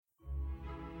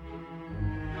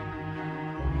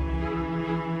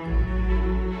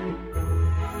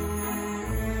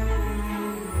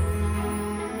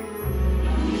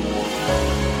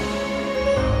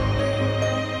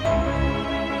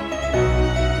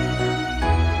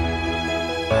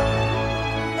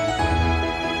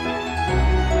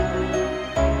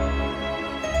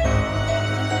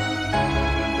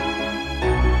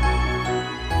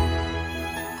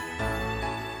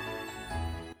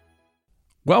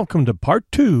Welcome to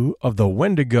Part 2 of the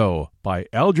Wendigo by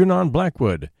ALGERNON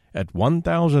Blackwood at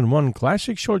 1001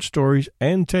 Classic Short Stories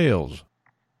and Tales.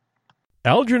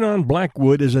 ALGERNON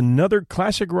Blackwood is another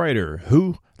classic writer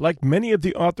who, like many of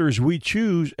the authors we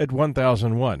choose at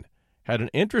 1001, had an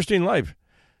interesting life.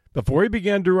 Before he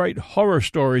began to write horror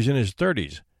stories in his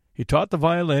 30s, he taught the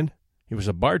violin, he was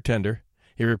a bartender,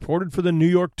 he reported for the New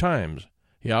York Times,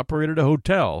 he operated a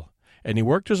hotel, and he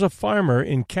worked as a farmer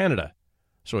in Canada.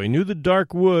 So he knew the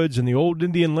dark woods and the old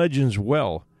Indian legends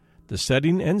well, the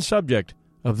setting and subject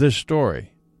of this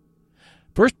story.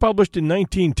 First published in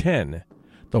 1910,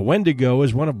 The Wendigo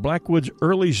is one of Blackwood's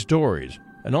early stories,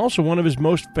 and also one of his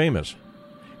most famous.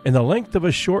 In the length of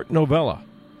a short novella,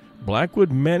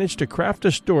 Blackwood managed to craft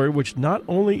a story which not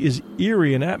only is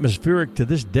eerie and atmospheric to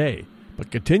this day,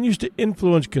 but continues to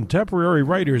influence contemporary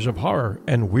writers of horror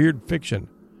and weird fiction.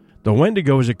 The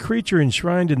Wendigo is a creature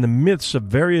enshrined in the myths of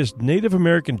various Native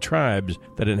American tribes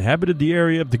that inhabited the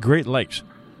area of the Great Lakes,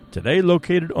 today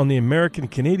located on the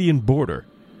American-Canadian border,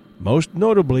 most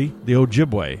notably the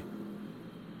Ojibwe.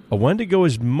 A Wendigo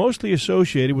is mostly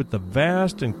associated with the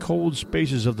vast and cold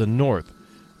spaces of the north,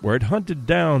 where it hunted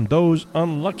down those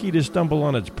unlucky to stumble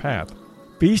on its path.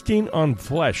 Feasting on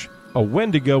flesh, a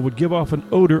Wendigo would give off an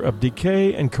odor of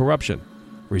decay and corruption,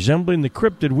 resembling the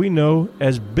cryptid we know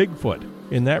as Bigfoot.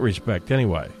 In that respect,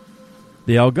 anyway.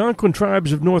 The Algonquin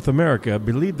tribes of North America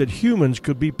believed that humans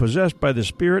could be possessed by the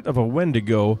spirit of a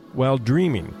Wendigo while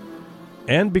dreaming,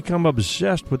 and become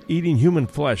obsessed with eating human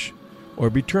flesh, or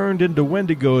be turned into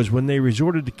Wendigos when they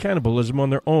resorted to cannibalism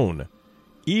on their own,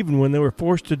 even when they were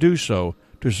forced to do so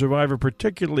to survive a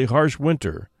particularly harsh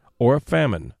winter or a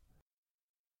famine.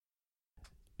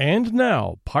 And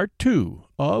now, Part 2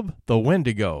 of The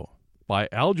Wendigo by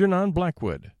ALGERNON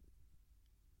Blackwood.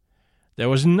 There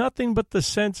was nothing but the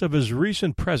sense of his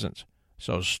recent presence,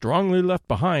 so strongly left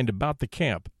behind about the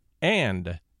camp,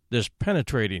 and this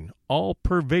penetrating,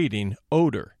 all-pervading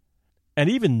odor. And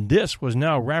even this was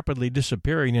now rapidly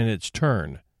disappearing in its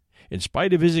turn. In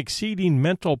spite of his exceeding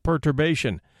mental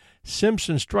perturbation,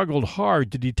 Simpson struggled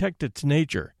hard to detect its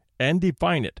nature and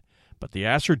define it, but the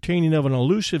ascertaining of an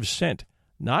elusive scent,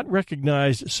 not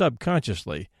recognized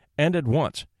subconsciously and at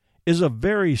once, is a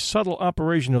very subtle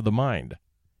operation of the mind.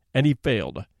 And he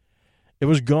failed. It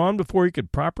was gone before he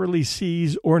could properly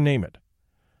seize or name it.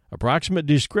 Approximate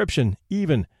description,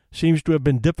 even, seems to have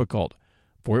been difficult,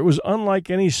 for it was unlike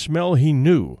any smell he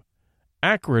knew.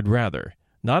 Acrid, rather,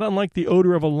 not unlike the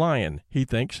odor of a lion, he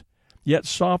thinks, yet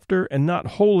softer and not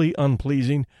wholly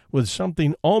unpleasing, with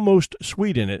something almost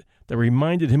sweet in it that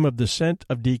reminded him of the scent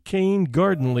of decaying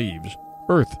garden leaves,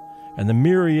 earth, and the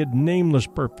myriad nameless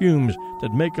perfumes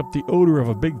that make up the odor of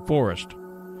a big forest.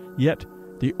 Yet,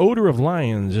 the odor of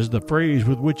lions is the phrase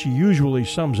with which he usually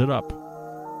sums it up.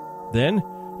 Then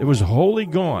it was wholly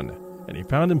gone, and he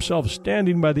found himself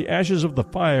standing by the ashes of the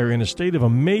fire in a state of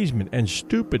amazement and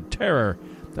stupid terror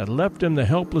that left him the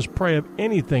helpless prey of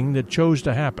anything that chose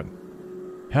to happen.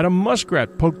 Had a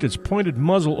muskrat poked its pointed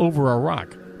muzzle over a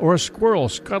rock, or a squirrel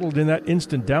scuttled in that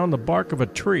instant down the bark of a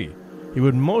tree, he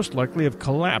would most likely have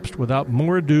collapsed without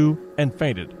more ado and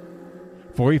fainted.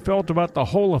 For he felt about the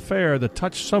whole affair the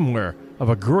touch somewhere of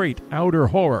a great outer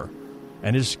horror,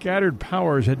 and his scattered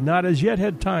powers had not as yet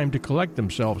had time to collect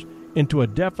themselves into a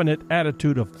definite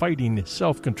attitude of fighting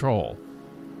self-control.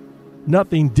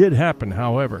 Nothing did happen,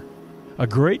 however. A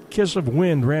great kiss of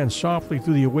wind ran softly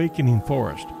through the awakening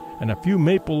forest, and a few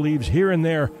maple leaves here and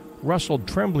there rustled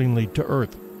tremblingly to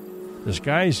earth. The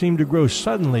sky seemed to grow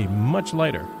suddenly much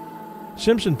lighter.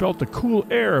 Simpson felt the cool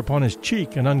air upon his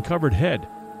cheek and uncovered head,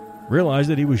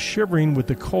 realized that he was shivering with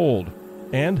the cold,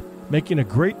 and, making a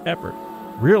great effort,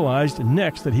 realized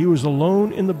next that he was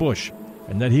alone in the bush,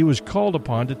 and that he was called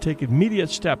upon to take immediate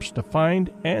steps to find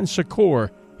and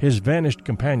succor his vanished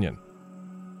companion.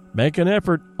 Make an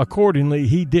effort, accordingly,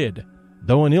 he did,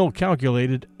 though an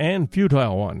ill-calculated and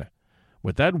futile one.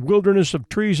 With that wilderness of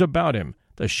trees about him,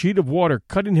 the sheet of water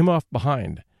cutting him off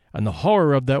behind, and the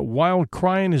horror of that wild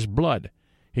cry in his blood,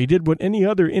 he did what any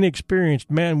other inexperienced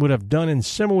man would have done in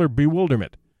similar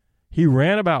bewilderment. He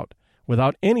ran about,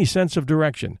 without any sense of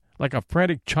direction, like a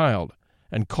frantic child,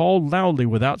 and called loudly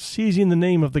without seizing the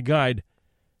name of the guide,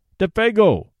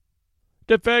 "Defago!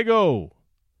 Defago!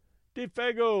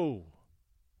 Defago!"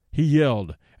 He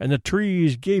yelled, and the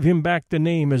trees gave him back the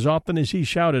name as often as he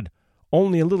shouted,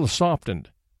 only a little softened.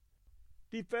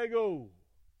 "Defago!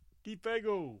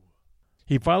 Defago!"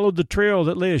 He followed the trail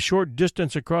that lay a short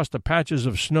distance across the patches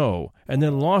of snow, and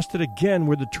then lost it again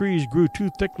where the trees grew too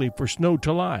thickly for snow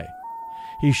to lie.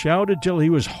 He shouted till he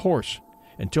was hoarse,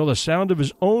 until the sound of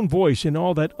his own voice in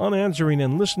all that unanswering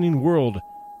and listening world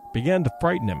began to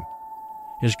frighten him.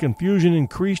 His confusion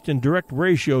increased in direct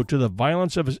ratio to the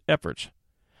violence of his efforts.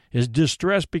 His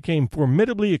distress became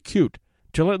formidably acute,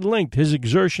 till at length his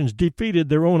exertions defeated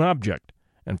their own object,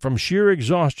 and from sheer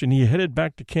exhaustion he headed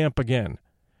back to camp again.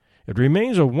 It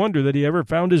remains a wonder that he ever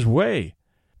found his way.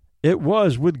 It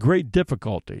was with great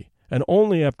difficulty, and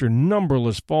only after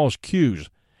numberless false cues,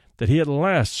 that he at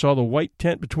last saw the white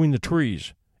tent between the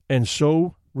trees, and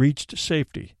so reached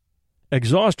safety.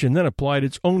 Exhaustion then applied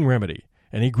its own remedy,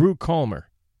 and he grew calmer.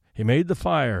 He made the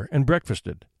fire and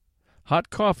breakfasted. Hot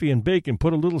coffee and bacon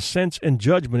put a little sense and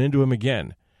judgment into him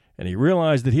again, and he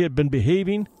realized that he had been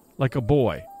behaving like a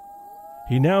boy.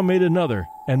 He now made another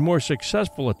and more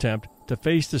successful attempt to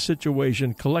face the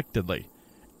situation collectedly,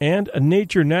 and a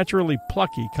nature naturally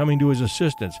plucky coming to his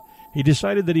assistance, he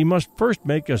decided that he must first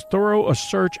make as thorough a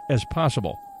search as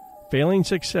possible, failing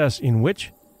success in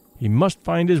which he must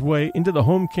find his way into the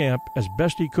home camp as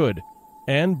best he could,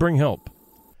 and bring help.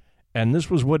 And this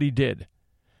was what he did.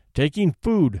 Taking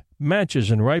food, matches,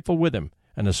 and rifle with him,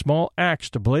 and a small axe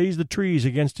to blaze the trees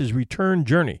against his return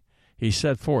journey, he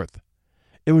set forth.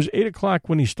 It was 8 o'clock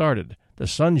when he started, the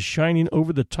sun shining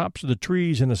over the tops of the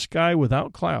trees in a sky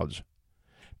without clouds.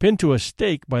 Pinned to a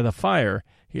stake by the fire,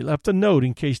 he left a note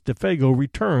in case Defago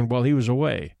returned while he was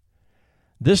away.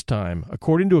 This time,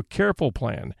 according to a careful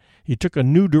plan, he took a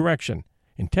new direction,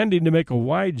 intending to make a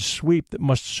wide sweep that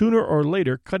must sooner or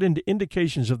later cut into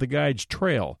indications of the guide's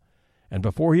trail, and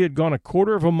before he had gone a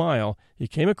quarter of a mile, he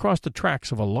came across the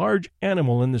tracks of a large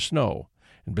animal in the snow,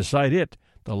 and beside it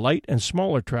the light and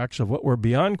smaller tracks of what were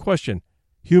beyond question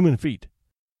human feet.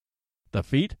 The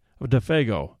feet of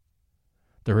Defago.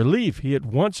 The relief he at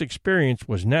once experienced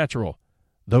was natural,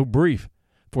 though brief,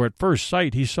 for at first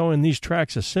sight he saw in these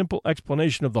tracks a simple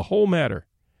explanation of the whole matter.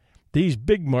 These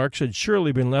big marks had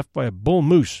surely been left by a bull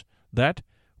moose that,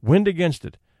 wind against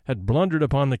it, had blundered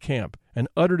upon the camp, and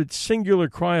uttered its singular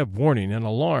cry of warning and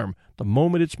alarm the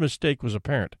moment its mistake was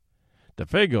apparent.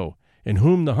 Defago, in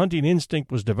whom the hunting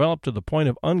instinct was developed to the point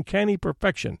of uncanny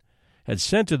perfection, had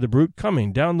scented the brute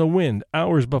coming down the wind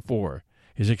hours before.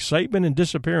 His excitement and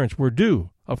disappearance were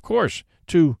due, of course,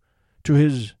 to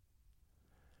his...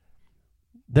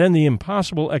 Then the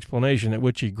impossible explanation at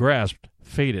which he grasped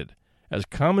faded, as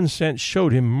common sense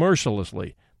showed him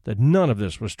mercilessly that none of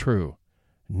this was true.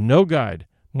 No guide,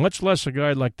 much less a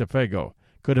guide like Defago,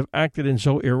 could have acted in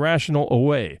so irrational a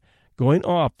way, going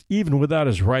off even without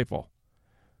his rifle.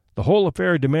 The whole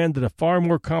affair demanded a far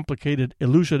more complicated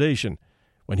elucidation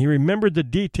when he remembered the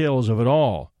details of it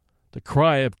all, the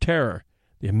cry of terror,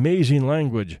 the amazing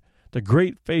language, the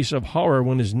great face of horror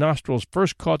when his nostrils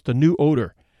first caught the new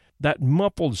odor, that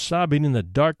muffled sobbing in the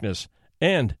darkness,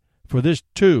 and, for this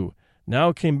too,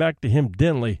 now came back to him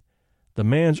dimly, the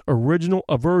man's original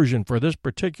aversion for this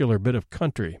particular bit of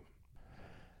country.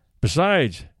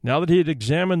 Besides, now that he had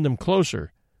examined them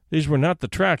closer, these were not the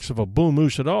tracks of a bull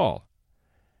moose at all.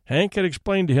 Hank had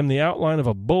explained to him the outline of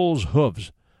a bull's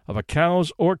hoofs, of a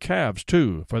cow's or calf's,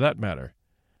 too, for that matter.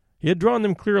 He had drawn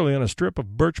them clearly on a strip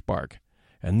of birch bark,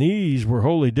 and these were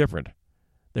wholly different.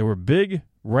 They were big,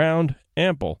 round,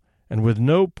 ample, and with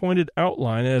no pointed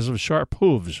outline as of sharp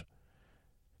hooves.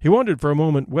 He wondered for a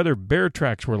moment whether bear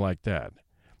tracks were like that.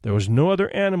 There was no other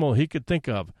animal he could think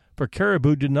of, for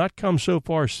caribou did not come so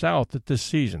far south at this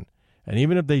season, and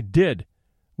even if they did,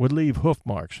 would leave hoof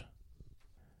marks.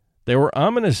 They were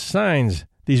ominous signs,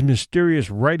 these mysterious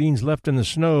writings left in the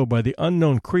snow by the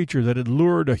unknown creature that had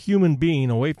lured a human being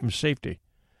away from safety.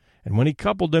 And when he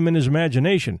coupled them in his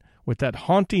imagination with that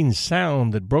haunting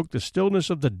sound that broke the stillness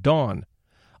of the dawn,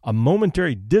 a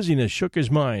momentary dizziness shook his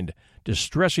mind,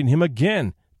 distressing him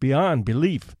again beyond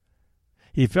belief.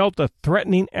 He felt the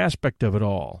threatening aspect of it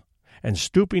all, and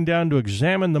stooping down to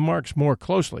examine the marks more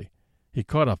closely, he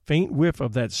caught a faint whiff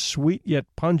of that sweet yet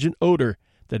pungent odor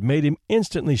that made him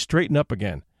instantly straighten up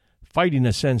again, fighting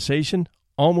a sensation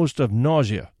almost of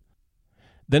nausea.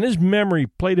 Then his memory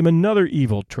played him another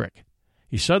evil trick.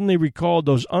 He suddenly recalled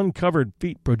those uncovered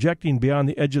feet projecting beyond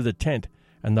the edge of the tent,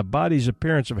 and the body's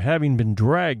appearance of having been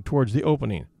dragged towards the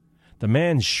opening, the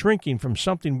man shrinking from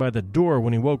something by the door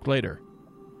when he woke later.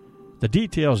 The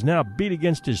details now beat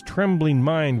against his trembling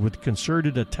mind with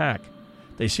concerted attack.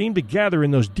 They seemed to gather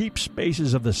in those deep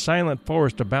spaces of the silent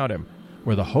forest about him,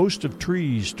 where the host of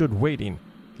trees stood waiting,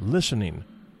 listening,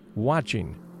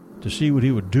 watching, to see what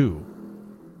he would do.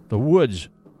 The woods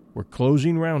were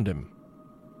closing round him.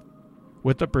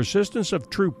 With the persistence of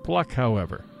true pluck,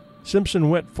 however, Simpson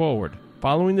went forward,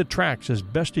 following the tracks as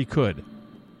best he could.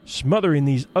 Smothering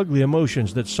these ugly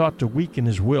emotions that sought to weaken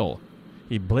his will,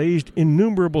 he blazed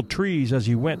innumerable trees as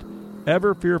he went,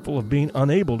 ever fearful of being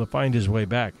unable to find his way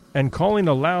back, and calling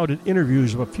aloud at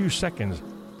intervals of a few seconds,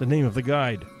 the name of the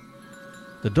guide.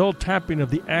 The dull tapping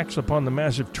of the axe upon the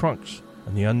massive trunks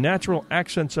and the unnatural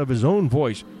accents of his own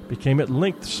voice became at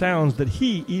length sounds that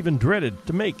he even dreaded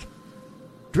to make,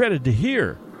 dreaded to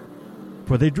hear,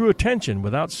 for they drew attention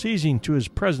without ceasing to his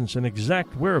presence and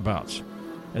exact whereabouts.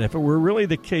 And if it were really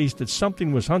the case that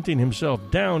something was hunting himself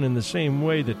down in the same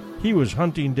way that he was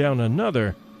hunting down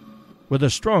another, with a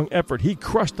strong effort he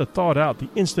crushed the thought out the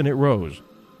instant it rose.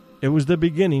 It was the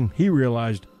beginning, he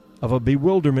realized, of a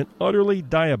bewilderment utterly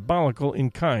diabolical in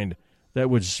kind that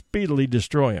would speedily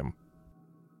destroy him.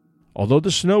 Although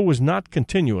the snow was not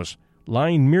continuous,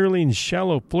 lying merely in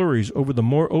shallow flurries over the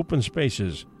more open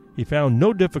spaces, he found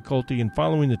no difficulty in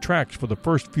following the tracks for the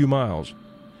first few miles.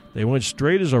 They went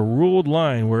straight as a ruled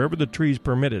line wherever the trees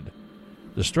permitted.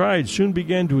 The stride soon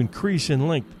began to increase in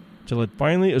length, till it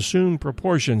finally assumed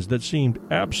proportions that seemed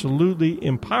absolutely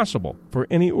impossible for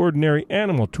any ordinary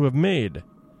animal to have made.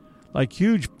 Like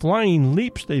huge flying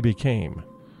leaps they became.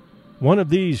 One of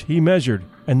these he measured,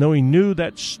 and though he knew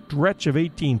that stretch of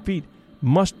 18 feet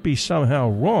must be somehow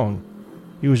wrong,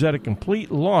 he was at a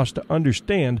complete loss to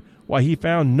understand why he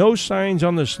found no signs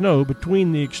on the snow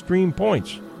between the extreme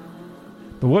points.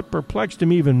 But what perplexed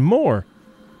him even more,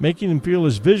 making him feel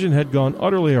his vision had gone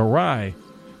utterly awry,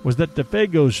 was that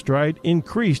Defago's stride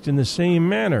increased in the same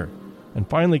manner, and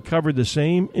finally covered the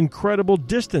same incredible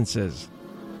distances.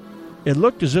 It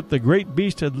looked as if the great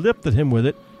beast had lifted him with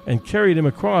it and carried him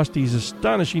across these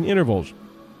astonishing intervals.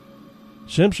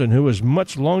 Simpson, who was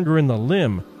much longer in the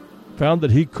limb, found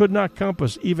that he could not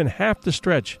compass even half the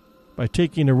stretch by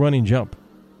taking a running jump.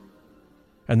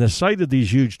 And the sight of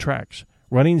these huge tracks,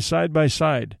 running side by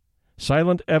side,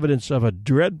 silent evidence of a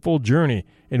dreadful journey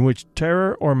in which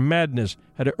terror or madness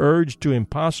had urged to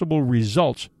impossible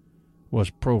results, was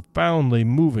profoundly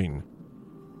moving.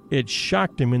 It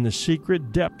shocked him in the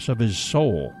secret depths of his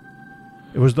soul.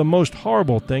 It was the most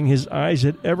horrible thing his eyes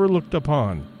had ever looked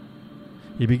upon.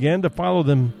 He began to follow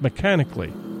them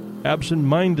mechanically,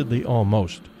 absent-mindedly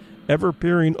almost, ever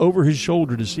peering over his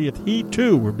shoulder to see if he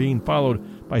too were being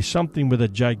followed by something with a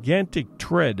gigantic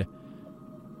tread.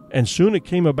 And soon it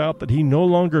came about that he no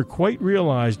longer quite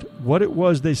realized what it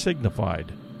was they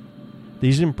signified.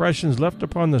 These impressions left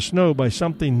upon the snow by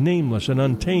something nameless and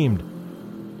untamed,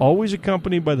 always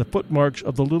accompanied by the footmarks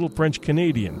of the little French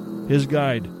Canadian, his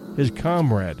guide, his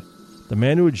comrade, the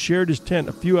man who had shared his tent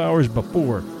a few hours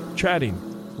before, chatting,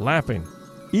 laughing,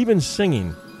 even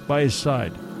singing by his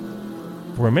side.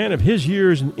 For a man of his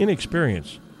years and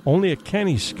inexperience, only a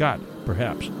canny Scot,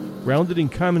 perhaps, grounded in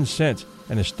common sense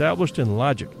and established in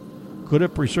logic, could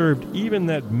have preserved even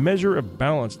that measure of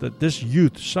balance that this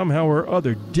youth somehow or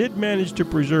other did manage to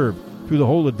preserve through the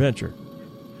whole adventure.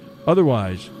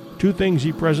 Otherwise, two things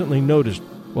he presently noticed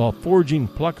while forging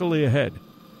pluckily ahead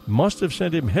must have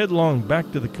sent him headlong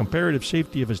back to the comparative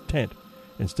safety of his tent,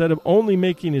 instead of only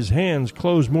making his hands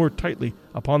close more tightly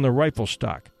upon the rifle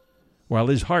stock, while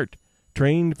his heart,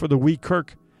 trained for the wee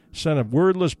kirk, sent a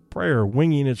wordless prayer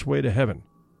winging its way to heaven.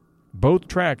 Both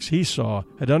tracks, he saw,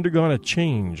 had undergone a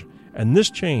change, and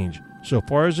this change, so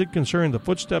far as it concerned the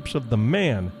footsteps of the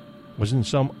man, was in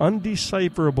some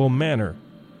undecipherable manner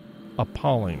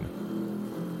appalling.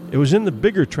 It was in the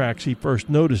bigger tracks he first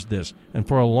noticed this, and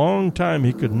for a long time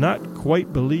he could not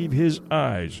quite believe his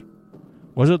eyes.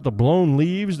 Was it the blown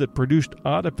leaves that produced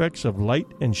odd effects of light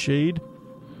and shade,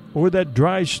 or that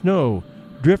dry snow,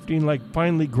 drifting like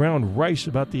finely ground rice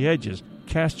about the edges,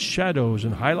 cast shadows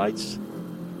and highlights?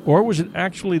 Or was it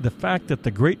actually the fact that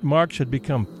the great marks had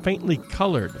become faintly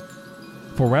colored?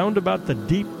 For round about the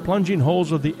deep, plunging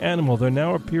holes of the animal there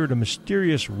now appeared a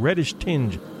mysterious reddish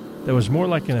tinge that was more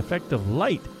like an effect of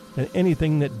light than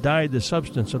anything that dyed the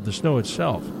substance of the snow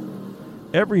itself.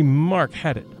 Every mark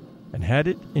had it, and had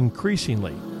it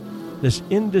increasingly, this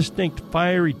indistinct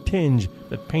fiery tinge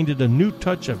that painted a new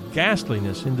touch of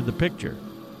ghastliness into the picture.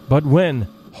 But when,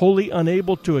 wholly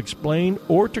unable to explain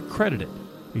or to credit it,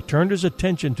 he turned his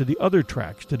attention to the other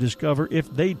tracks to discover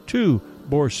if they too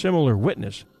bore similar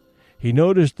witness, he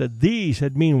noticed that these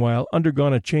had meanwhile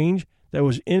undergone a change that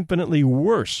was infinitely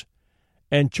worse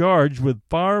and charged with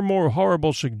far more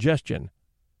horrible suggestion.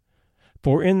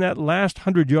 For in that last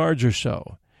 100 yards or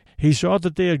so, he saw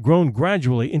that they had grown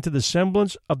gradually into the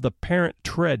semblance of the parent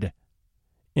tread.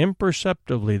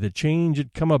 Imperceptibly the change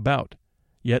had come about,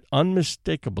 yet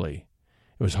unmistakably.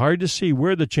 It was hard to see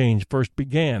where the change first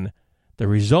began. The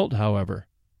result, however,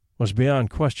 was beyond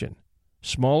question.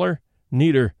 Smaller,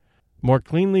 neater, more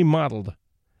cleanly modeled,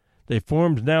 they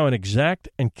formed now an exact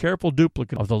and careful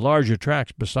duplicate of the larger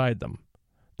tracks beside them.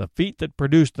 The feet that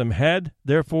produced them had,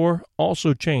 therefore,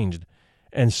 also changed,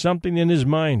 and something in his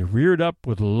mind reared up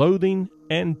with loathing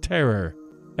and terror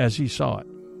as he saw it.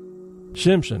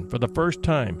 Simpson, for the first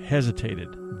time,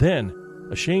 hesitated. Then,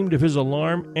 ashamed of his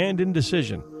alarm and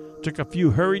indecision, took a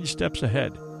few hurried steps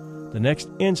ahead. The next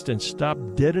instant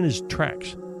stopped dead in his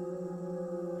tracks.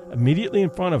 Immediately in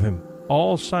front of him,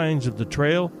 all signs of the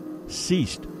trail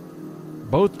ceased.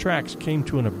 Both tracks came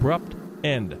to an abrupt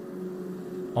end.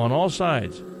 On all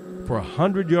sides, for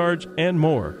 100 yards and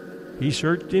more, he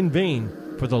searched in vain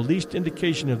for the least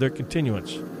indication of their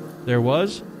continuance. There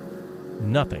was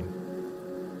nothing.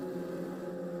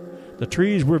 The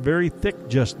trees were very thick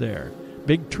just there,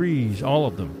 big trees, all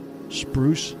of them,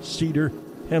 spruce, cedar,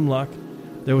 hemlock.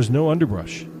 There was no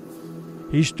underbrush.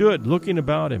 He stood looking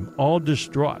about him, all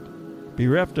distraught,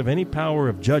 bereft of any power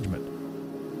of judgment.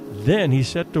 Then he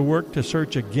set to work to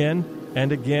search again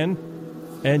and again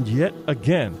and yet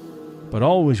again, but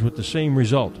always with the same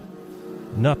result: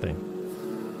 nothing.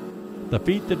 The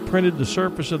feet that printed the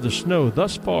surface of the snow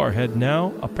thus far had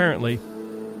now, apparently,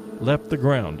 left the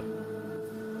ground.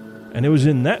 And it was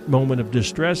in that moment of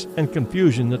distress and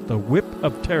confusion that the whip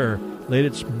of terror laid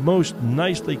its most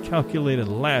nicely calculated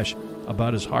lash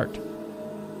about his heart.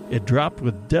 It dropped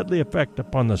with deadly effect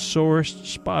upon the sorest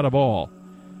spot of all,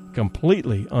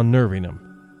 completely unnerving him.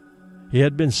 He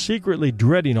had been secretly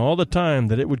dreading all the time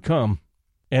that it would come,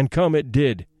 and come it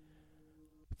did.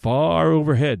 Far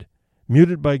overhead,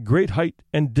 muted by great height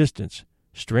and distance,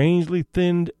 strangely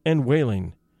thinned and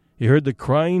wailing, he heard the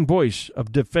crying voice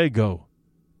of WENDIGO,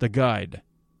 the guide.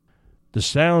 The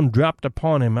sound dropped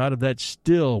upon him out of that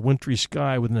still, wintry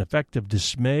sky with an effect of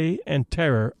dismay and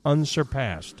terror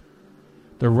unsurpassed.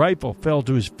 The rifle fell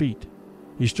to his feet.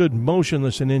 He stood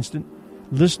motionless an instant,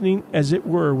 listening as it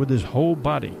were with his whole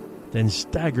body, then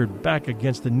staggered back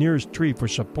against the nearest tree for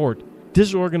support,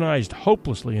 disorganized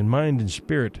hopelessly in mind and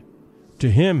spirit. To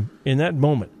him, in that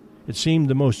moment, it seemed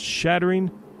the most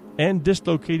shattering and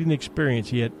dislocating experience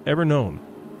he had ever known,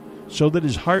 so that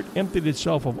his heart emptied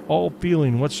itself of all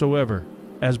feeling whatsoever,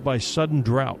 as by sudden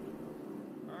drought.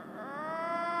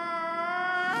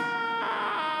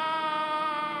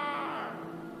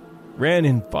 Ran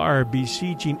in far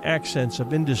beseeching accents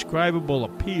of indescribable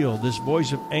appeal this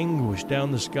voice of anguish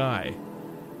down the sky.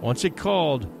 Once it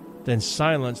called, then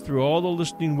silence through all the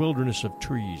listening wilderness of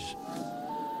trees.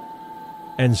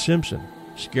 And Simpson,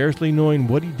 scarcely knowing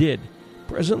what he did,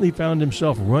 presently found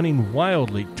himself running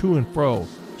wildly to and fro,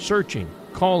 searching,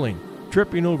 calling,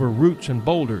 tripping over roots and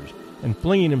boulders, and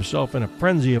flinging himself in a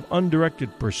frenzy of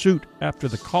undirected pursuit after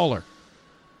the caller.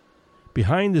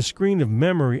 Behind the screen of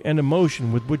memory and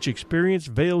emotion with which experience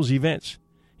veils events,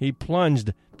 he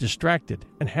plunged, distracted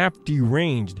and half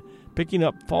deranged, picking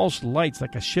up false lights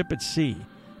like a ship at sea,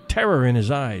 terror in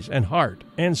his eyes and heart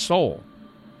and soul.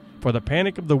 For the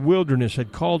panic of the wilderness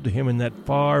had called to him in that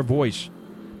far voice,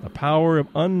 the power of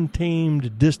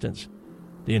untamed distance,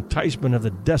 the enticement of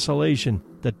the desolation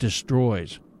that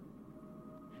destroys.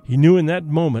 He knew in that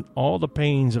moment all the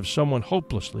pains of someone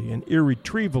hopelessly and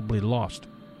irretrievably lost,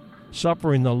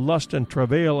 suffering the lust and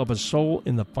travail of a soul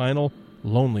in the final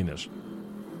loneliness.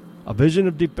 A vision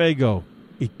of WENDIGO,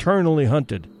 eternally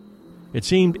hunted. It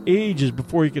seemed ages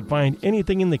before he could find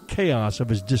anything in the chaos of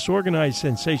his disorganized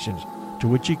sensations to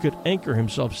which he could anchor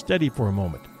himself steady for a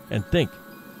moment and think.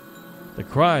 The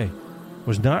cry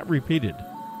was not repeated.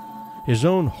 His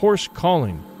own hoarse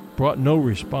calling brought no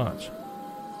response.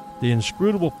 The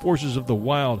inscrutable forces of the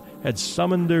wild had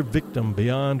summoned their victim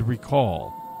beyond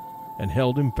recall and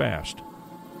held him fast.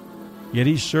 Yet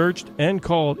he searched and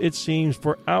called, it seems,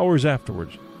 for hours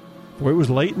afterwards, for it was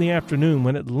late in the afternoon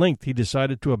when at length he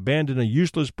decided to abandon a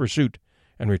useless pursuit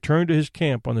and return to his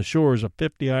camp on the shores of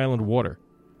 50 Island Water.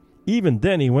 Even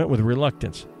then he went with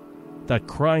reluctance, that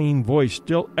crying voice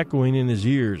still echoing in his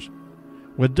ears.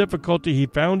 With difficulty he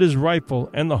found his rifle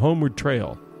and the homeward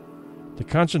trail. The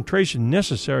concentration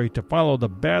necessary to follow the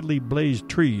badly blazed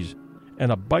trees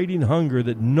and a biting hunger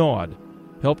that gnawed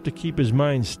helped to keep his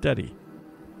mind steady.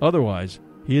 Otherwise,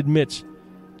 he admits,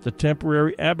 the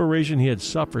temporary aberration he had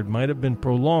suffered might have been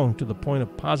prolonged to the point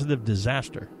of positive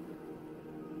disaster.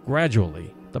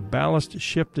 Gradually, the ballast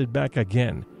shifted back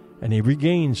again, and he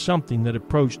regained something that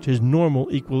approached his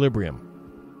normal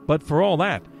equilibrium. But for all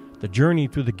that, the journey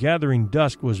through the gathering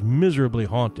dusk was miserably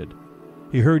haunted.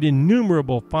 He heard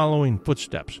innumerable following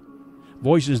footsteps,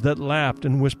 voices that laughed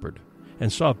and whispered,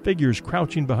 and saw figures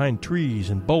crouching behind trees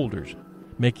and boulders,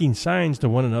 making signs to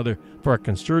one another for a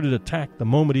concerted attack the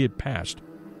moment he had passed.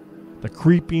 The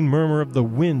creeping murmur of the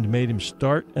wind made him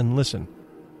start and listen.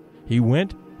 He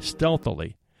went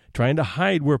stealthily, trying to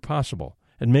hide where possible,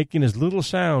 and making as little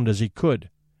sound as he could.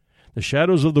 The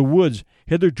shadows of the woods,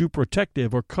 hitherto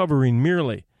protective or covering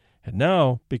merely, had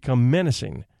now become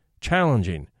menacing,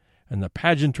 challenging, and the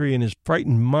pageantry in his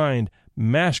frightened mind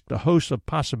masked a host of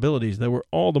possibilities that were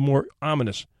all the more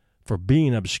ominous for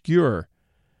being obscure.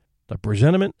 The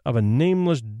presentiment of a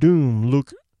nameless doom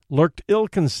lurked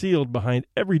ill-concealed behind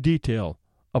every detail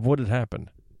of what had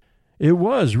happened. It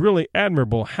was really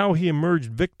admirable how he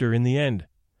emerged victor in the end.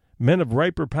 Men of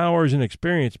riper powers and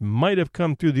experience might have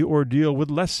come through the ordeal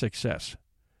with less success.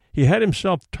 He had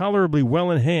himself tolerably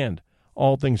well in hand,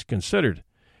 all things considered,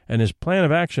 and his plan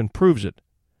of action proves it.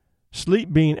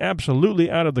 Sleep being absolutely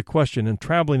out of the question and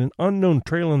traveling an unknown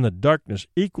trail in the darkness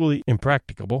equally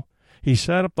impracticable, he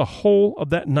sat up the whole of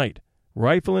that night,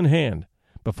 rifle in hand,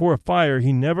 before a fire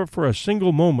he never for a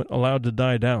single moment allowed to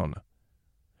die down.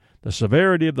 The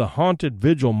severity of the haunted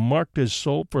vigil marked his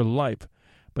soul for life,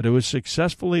 but it was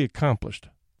successfully accomplished,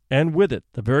 and with it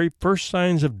the very first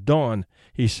signs of dawn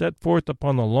he set forth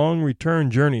upon the long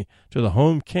return journey to the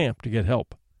home camp to get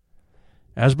help.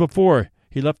 As before,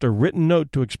 he left a written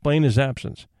note to explain his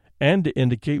absence, and to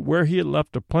indicate where he had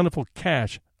left a plentiful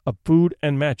cache of food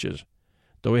and matches,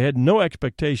 though he had no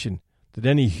expectation that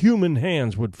any human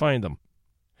hands would find them.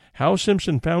 How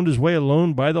Simpson found his way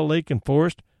alone by the lake and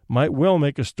forest might well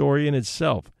make a story in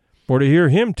itself, for to hear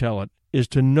him tell it is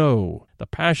to know the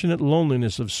passionate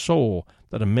loneliness of soul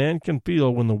that a man can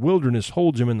feel when the wilderness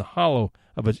holds him in the hollow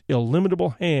of its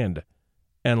illimitable hand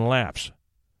and laughs.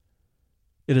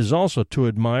 It is also to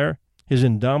admire his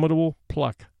indomitable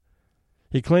pluck.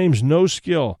 He claims no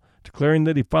skill, declaring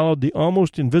that he followed the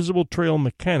almost invisible trail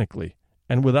mechanically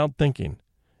and without thinking,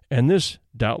 and this,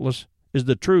 doubtless, is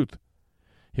the truth.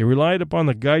 He relied upon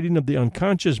the guiding of the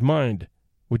unconscious mind,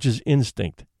 which is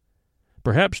instinct.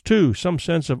 Perhaps, too, some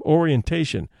sense of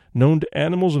orientation known to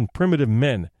animals and primitive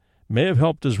men may have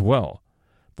helped as well,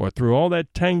 for through all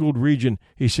that tangled region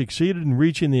he succeeded in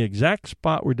reaching the exact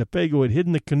spot where Defago had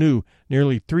hidden the canoe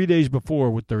nearly 3 days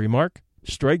before with the remark,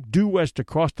 "Strike due west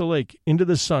across the lake into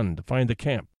the sun to find the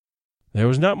camp." There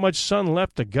was not much sun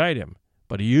left to guide him,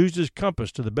 but he used his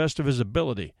compass to the best of his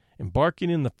ability, embarking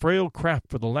in the frail craft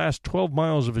for the last 12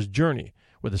 miles of his journey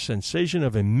with a sensation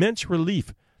of immense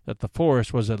relief that the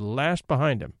forest was at last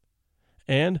behind him.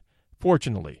 And,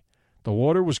 fortunately, the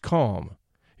water was calm.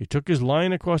 He took his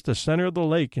line across the center of the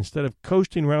lake instead of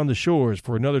coasting round the shores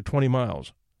for another 20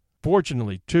 miles.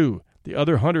 Fortunately, too, the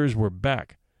other hunters were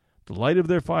back. The light of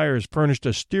their fires furnished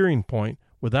a steering point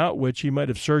without which he might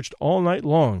have searched all night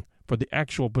long for the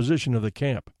actual position of the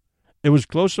camp. It was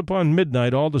close upon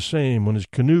midnight all the same when his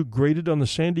canoe grated on the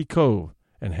sandy cove,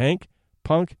 and Hank,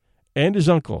 Punk, and his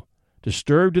uncle,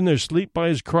 disturbed in their sleep by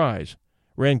his cries,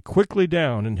 ran quickly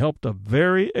down and helped a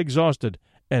very exhausted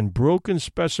and broken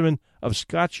specimen of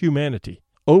Scotch humanity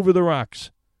over the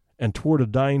rocks and toward a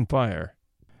dying fire.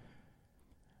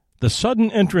 The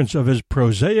sudden entrance of his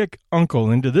prosaic uncle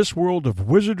into this world of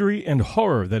wizardry and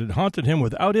horror that had haunted him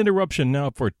without interruption now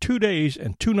for 2 days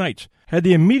and 2 nights had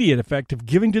the immediate effect of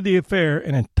giving to the affair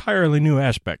an entirely new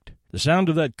aspect. The sound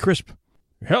of that crisp,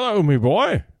 "Hello, me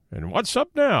boy, and what's up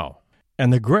now?"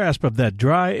 and the grasp of that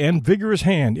dry and vigorous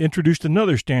hand introduced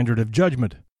another standard of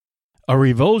judgment. A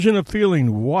revulsion of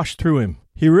feeling washed through him.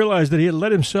 He realized that he had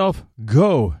let himself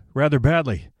go rather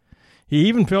badly. He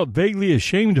even felt vaguely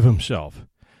ashamed of himself.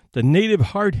 The native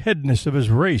hard-headedness of his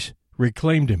race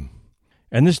reclaimed him.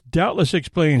 And this doubtless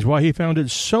explains why he found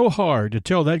it so hard to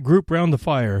tell that group round the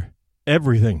fire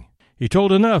everything. He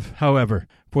told enough, however,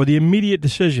 for the immediate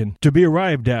decision to be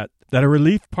arrived at that a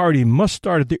relief party must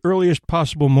start at the earliest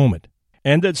possible moment,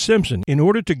 and that Simpson, in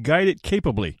order to guide it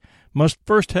capably, must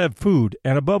first have food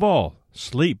and, above all,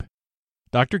 sleep.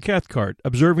 Dr. Cathcart,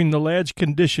 observing the lad's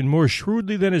condition more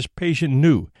shrewdly than his patient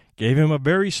knew, gave him a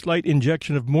very slight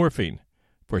injection of morphine.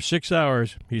 For 6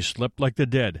 hours he slept like the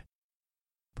dead.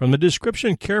 From the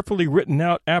description carefully written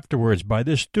out afterwards by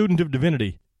this student of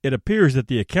divinity, it appears that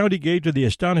the account he gave to the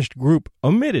astonished group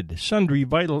omitted sundry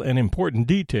vital and important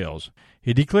details.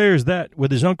 He declares that,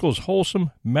 with his uncle's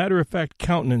wholesome, matter-of-fact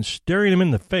countenance staring him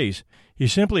in the face, he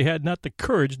simply had not the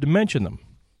courage to mention them.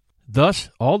 Thus,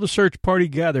 all the search party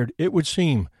gathered, it would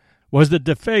seem, was that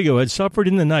Defago had suffered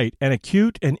in the night an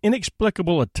acute and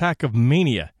inexplicable attack of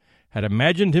mania, had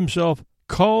imagined himself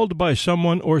called by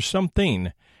someone or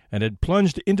something, and had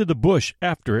plunged into the bush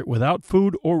after it without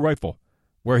food or rifle,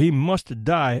 where he must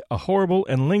die a horrible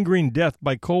and lingering death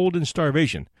by cold and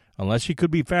starvation, unless he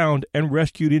could be found and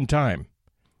rescued in time.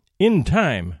 In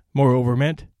time, moreover,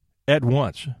 meant at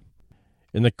once.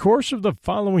 In the course of the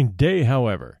following day,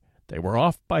 however, they were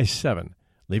off by 7,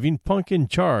 leaving Punk in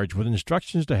charge with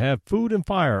instructions to have food and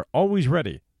fire always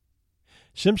ready.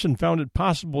 Simpson found it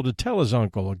possible to tell his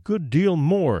uncle a good deal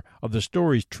more of the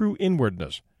story's true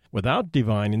inwardness, without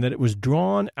divining that it was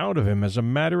drawn out of him as a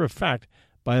matter of fact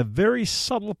by a very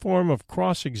subtle form of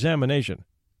cross-examination.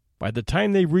 By the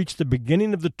time they reached the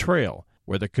beginning of the trail,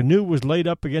 where the canoe was laid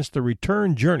up against the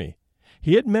return journey,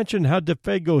 he had mentioned how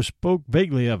Defago spoke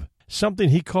vaguely of something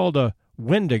he called a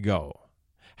Wendigo,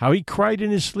 how he cried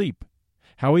in his sleep,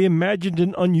 how he imagined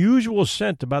an unusual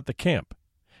scent about the camp,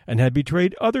 and had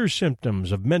betrayed other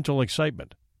symptoms of mental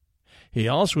excitement. He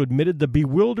also admitted the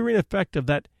bewildering effect of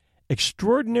that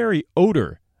extraordinary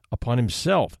odor upon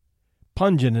himself,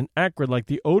 pungent and acrid like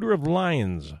the odor of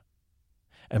lions.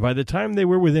 And by the time they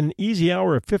were within an easy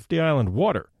hour of 50 Island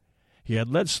water, he had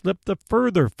let slip the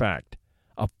further fact,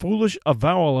 a foolish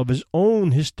avowal of his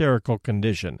own hysterical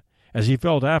condition, as he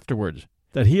felt afterwards,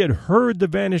 that he had heard the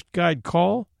vanished guide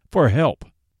call for help.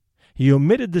 He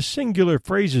omitted the singular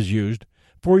phrases used,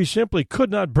 for he simply could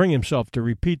not bring himself to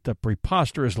repeat the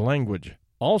preposterous language.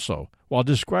 Also, while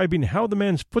describing how the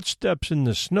man's footsteps in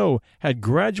the snow had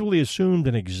gradually assumed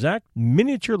an exact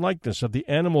miniature likeness of the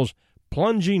animal's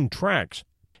plunging tracks,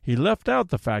 he left out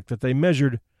the fact that they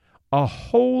measured a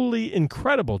wholly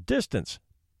incredible distance.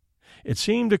 It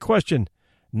seemed a question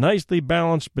nicely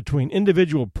balanced between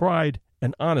individual pride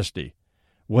and honesty,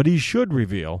 what he should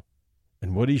reveal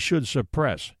and what he should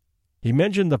suppress. He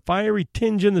mentioned the fiery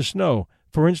tinge in the snow,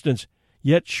 for instance,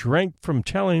 yet shrank from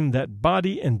telling that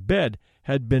body and bed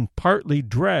had been partly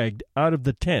dragged out of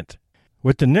the tent,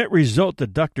 with the net result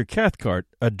that Dr. Cathcart,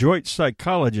 adroit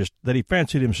psychologist that he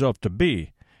fancied himself to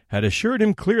be, had assured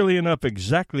him clearly enough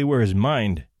exactly where his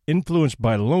mind, influenced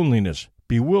by loneliness,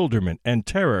 bewilderment, and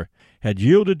terror, had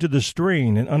yielded to the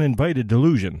strain and uninvited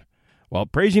delusion. While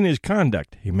praising his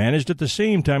conduct, he managed at the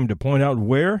same time to point out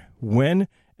where, when,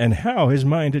 and how his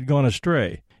mind had gone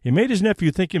astray. He made his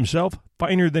nephew think himself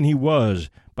finer than he was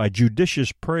by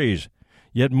judicious praise,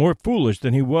 yet more foolish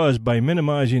than he was by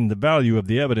minimizing the value of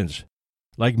the evidence.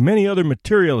 Like many other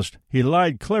materialists, he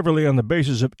lied cleverly on the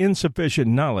basis of insufficient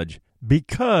knowledge,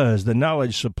 because the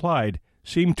knowledge supplied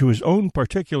seemed to his own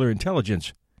particular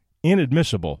intelligence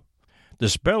inadmissible. The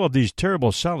spell of these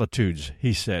terrible solitudes,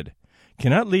 he said,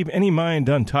 cannot leave any mind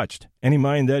untouched, any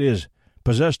mind, that is,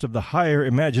 possessed of the higher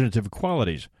imaginative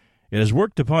qualities. It has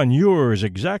worked upon yours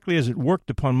exactly as it worked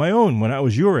upon my own when I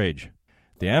was your age.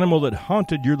 The animal that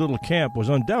haunted your little camp was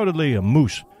undoubtedly a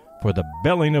moose, for the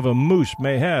belling of a moose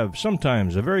may have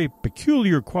sometimes a very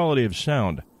peculiar quality of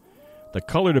sound. The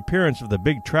colored appearance of the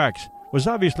big tracks was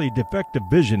obviously defective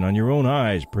vision on your own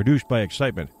eyes produced by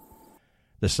excitement.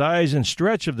 The size and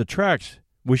stretch of the tracks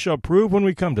we shall prove when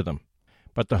we come to them.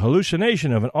 But the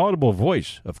hallucination of an audible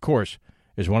voice, of course,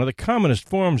 is one of the commonest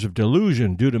forms of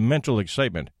delusion due to mental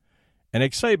excitement. An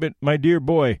excitement, my dear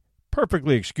boy,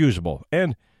 perfectly excusable,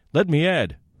 and, let me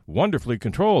add, wonderfully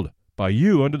controlled by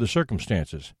you under the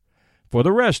circumstances. For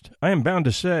the rest, I am bound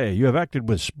to say you have acted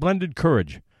with splendid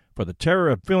courage, for the terror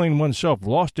of feeling oneself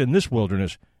lost in this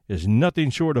wilderness is nothing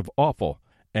short of awful,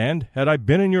 and, had I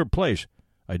been in your place,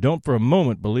 I don't for a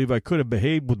moment believe I could have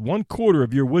behaved with 1/4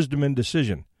 of your wisdom and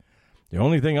decision. The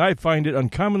only thing I find it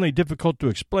uncommonly difficult to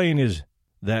explain is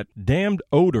that damned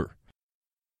odor.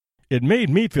 It made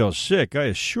me feel sick, I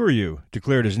assure you,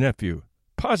 declared his nephew,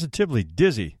 positively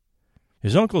dizzy.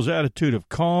 His uncle's attitude of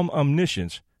calm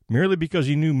omniscience, merely because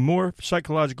he knew more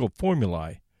psychological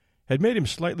formulae, had made him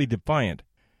slightly defiant.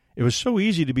 It was so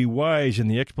easy to be wise in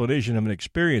the explanation of an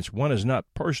experience one has not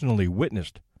personally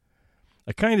witnessed.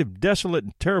 A kind of desolate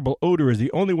and terrible odor is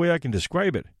the only way I can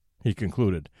describe it, he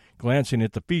concluded, glancing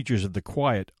at the features of the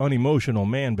quiet, unemotional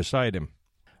man beside him.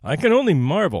 I can only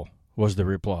marvel, was the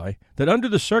reply, that under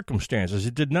the circumstances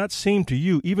it did not seem to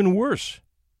you even worse.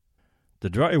 The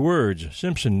dry words,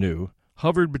 Simpson knew,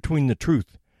 hovered between the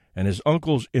truth and his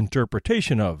uncle's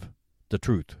interpretation of the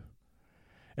truth.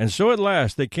 And so at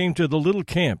last they came to the little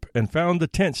camp and found the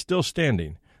tent still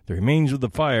standing, the remains of the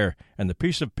fire, and the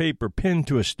piece of paper pinned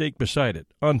to a stake beside it,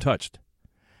 untouched.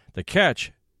 The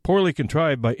catch, poorly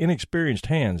contrived by inexperienced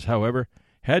hands, however,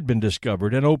 had been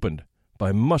discovered and opened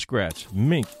by muskrats,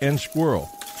 mink, and squirrel.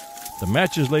 The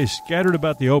matches lay scattered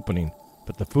about the opening,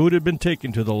 but the food had been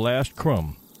taken to the last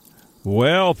crumb.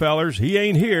 "Well, fellers, he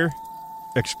ain't here,"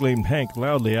 exclaimed Hank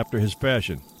loudly after his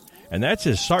fashion, "and that's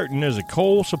as sartain as a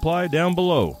coal supply down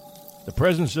below." The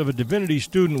presence of a divinity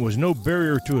student was no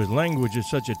barrier to his language at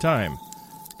such a time,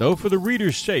 though for the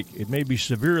reader's sake it may be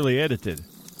severely edited.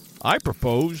 "I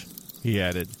propose," he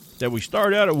added, "that we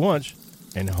start out at once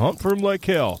and hunt for him like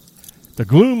hell." The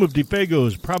gloom of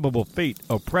Defago's probable fate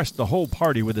oppressed the whole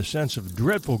party with a sense of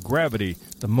dreadful gravity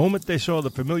the moment they saw the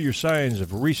familiar signs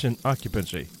of recent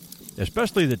occupancy,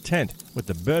 especially the tent, with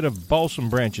the bed of balsam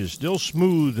branches still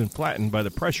smoothed and flattened by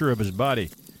the pressure of his body,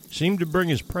 seemed to bring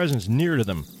his presence near to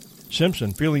them.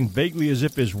 Simpson, feeling vaguely as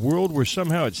if his world were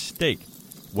somehow at stake,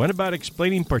 went about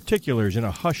explaining particulars in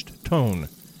a hushed tone.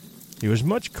 He was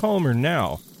much calmer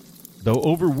now, though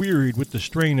overwearied with the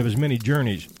strain of his many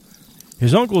journeys.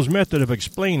 His uncle's method of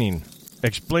explaining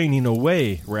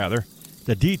away,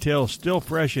 the details still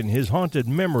fresh in his haunted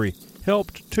memory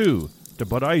helped, too, to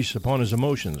put ice upon his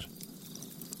emotions.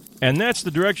 "And that's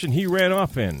the direction he ran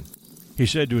off in," he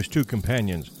said to his two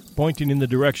companions, pointing in the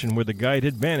direction where the guide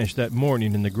had vanished that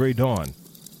morning in the gray dawn.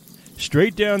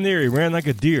 "Straight down there he ran like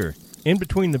a deer, in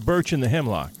between the birch and the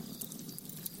hemlock."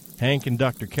 Hank and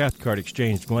Dr. Cathcart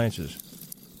exchanged glances.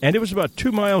 "And it was about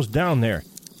 2 miles down there,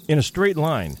 in a straight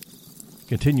line,"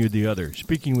 continued the other,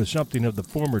 speaking with something of the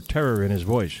former terror in his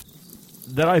voice,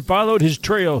 "that I followed his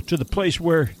trail to the place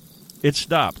where it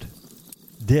stopped,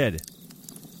 dead,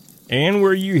 and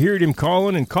where you heard him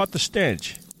calling and caught the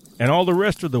stench, and all the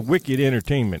rest of the wicked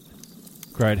entertainment,"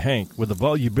 cried Hank with a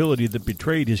volubility that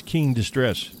betrayed his keen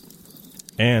distress.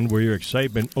 "And where your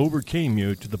excitement overcame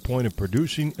you to the point of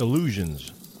producing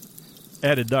illusions,"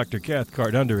 added Dr.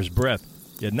 Cathcart under his breath,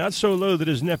 yet not so low that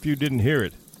his nephew didn't hear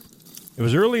it. It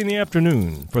was early in the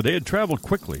afternoon, for they had traveled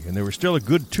quickly, and there were still a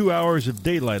good 2 hours of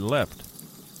daylight left.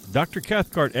 Dr.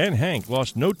 Cathcart and Hank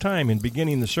lost no time in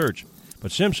beginning the search,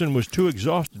 but Simpson was too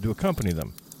exhausted to accompany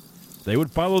them. They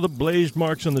would follow the blazed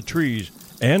marks on the trees,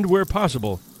 and, where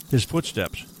possible, his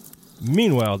footsteps.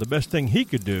 Meanwhile, the best thing he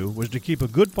could do was to keep a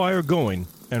good fire going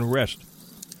and rest.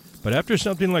 But after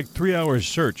something like 3 hours'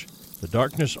 search, the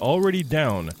darkness already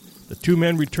down, the two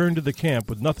men returned to the camp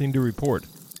with nothing to report.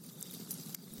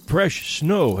 Fresh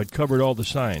snow had covered all the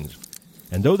signs,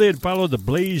 and though they had followed the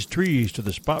blazed trees to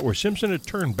the spot where Simpson had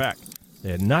turned back,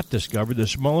 they had not discovered the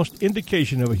smallest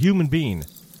indication of a human being,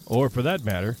 or, for that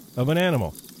matter, of an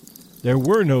animal. There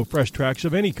were no fresh tracks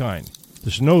of any kind.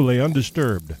 The snow lay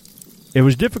undisturbed. It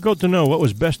was difficult to know what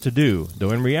was best to do,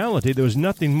 though in reality there was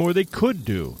nothing more they could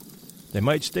do. They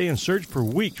might stay and search for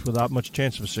weeks without much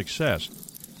chance of success.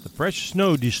 The fresh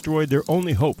snow destroyed their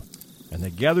only hope, and they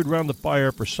gathered round the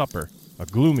fire for supper, a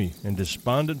gloomy and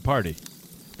despondent party.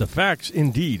 The facts,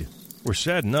 indeed, were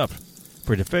sad enough,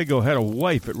 for DeFago had a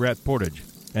wife at Rat Portage,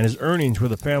 and his earnings were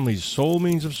the family's sole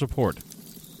means of support.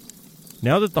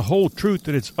 Now that the whole truth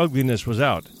and its ugliness was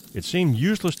out, it seemed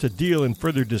useless to deal in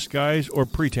further disguise or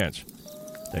pretense.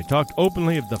 They talked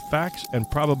openly of the facts and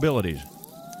probabilities.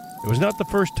 It was not the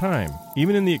first time,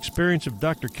 even in the experience of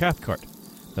Dr. Cathcart,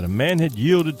 that a man had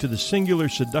yielded to the singular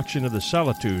seduction of the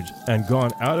solitudes and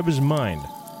gone out of his mind.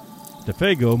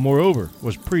 DeFago, moreover,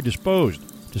 was predisposed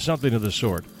to something of the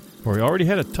sort, for he already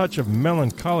had a touch of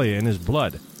melancholia in his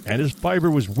blood, and his fiber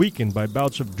was weakened by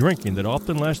bouts of drinking that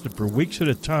often lasted for weeks at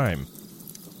a time.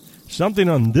 Something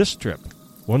on this trip,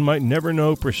 one might never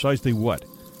know precisely what,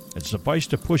 had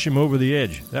sufficed to push him over the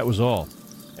edge, that was all.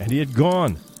 And he had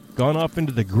gone off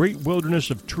into the great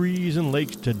wilderness of trees and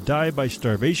lakes to die by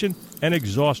starvation and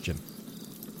exhaustion.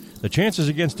 The chances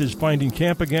against his finding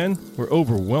camp again were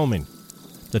overwhelming.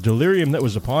 The delirium that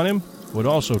was upon him would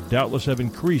also doubtless have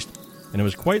increased, and it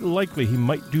was quite likely he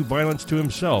might do violence to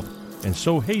himself and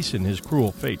so hasten his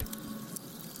cruel fate.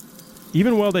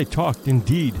 Even while they talked,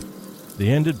 indeed,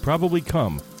 the end had probably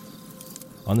come.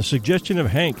 On the suggestion of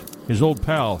Hank, his old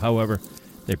pal, however,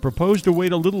 they proposed to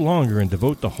wait a little longer and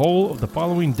devote the whole of the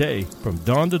following day, from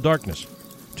dawn to darkness,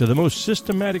 to the most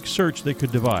systematic search they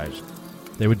could devise.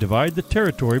 They would divide the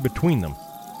territory between them.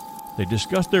 They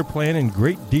discussed their plan in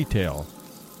great detail.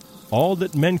 All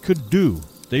that men could do,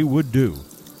 they would do.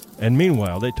 And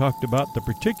meanwhile they talked about the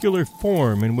particular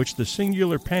form in which the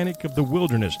singular panic of the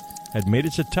wilderness had made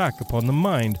its attack upon the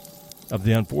mind of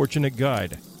the unfortunate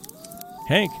guide.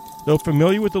 Hank, though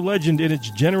familiar with the legend in its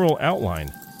general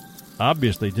outline,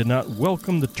 obviously did not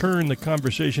welcome the turn the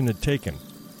conversation had taken.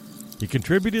 He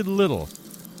contributed little,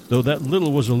 though that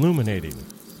little was illuminating,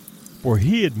 for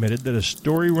he admitted that a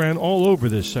story ran all over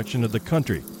this section of the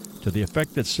country to the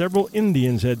effect that several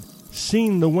Indians had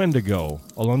seen the Wendigo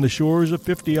along the shores of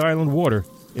 50 Island Water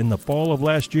in the fall of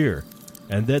last year,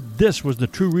 and that this was the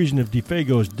true reason of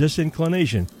DeFago's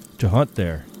disinclination to hunt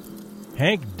there.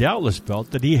 Hank doubtless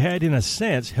felt that he had in a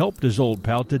sense helped his old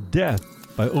pal to death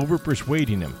by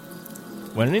over-persuading him.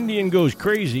 "When an Indian goes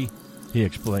crazy," he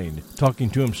explained, talking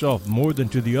to himself more than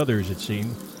to the others, it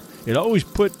seemed, "it always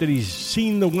put that he's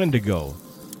seen the Wendigo,"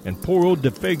 and poor old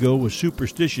DeFago was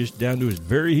superstitious down to his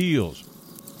very heels.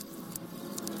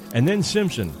 And then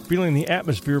Simpson, feeling the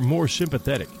atmosphere more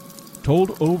sympathetic,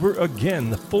 told over again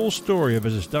the full story of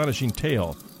his astonishing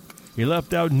tale. He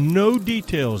left out no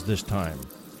details this time.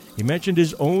 He mentioned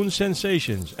his own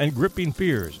sensations and gripping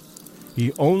fears.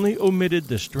 He only omitted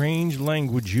the strange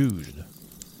language used.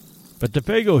 "But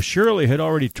DeFago surely had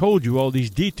already told you all these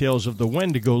details of the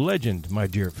Wendigo legend, my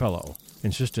dear fellow,"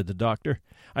 insisted the doctor.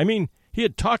 "I mean, He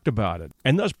had talked about it,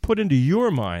 and thus put into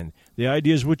your mind the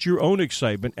ideas which your own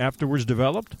excitement afterwards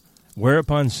developed?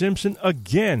 Whereupon Simpson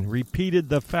again repeated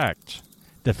the facts.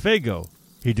 DeFago,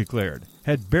 he declared,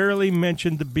 had barely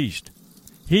mentioned the beast.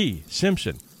 He,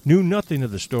 Simpson, knew nothing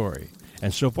of the story,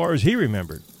 and so far as he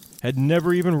remembered, had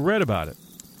never even read about it.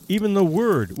 Even the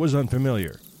word was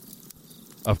unfamiliar.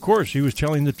 Of course, he was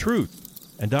telling the truth,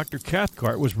 and Dr.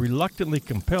 Cathcart was reluctantly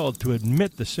compelled to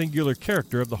admit the singular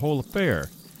character of the whole affair.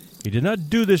 He did not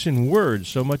do this in words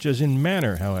so much as in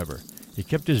manner, however. He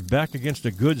kept his back against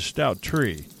a good stout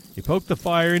tree. He poked the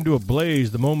fire into a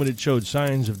blaze the moment it showed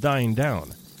signs of dying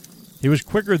down. He was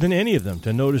quicker than any of them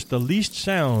to notice the least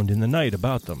sound in the night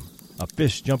about them, a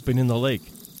fish jumping in the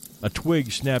lake, a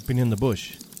twig snapping in the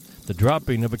bush, the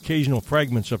dropping of occasional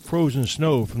fragments of frozen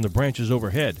snow from the branches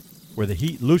overhead, where the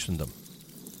heat loosened them.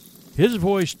 His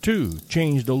voice, too,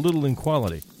 changed a little in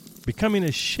quality, becoming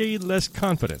a shade less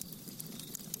confident,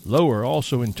 lower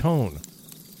also in tone.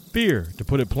 Fear, to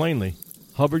put it plainly,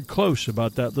 hovered close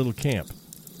about that little camp.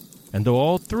 And though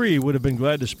all three would have been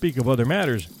glad to speak of other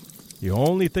matters, the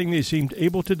only thing they seemed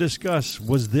able to discuss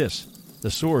was this,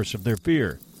 the source of their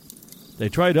fear. They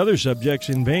tried other subjects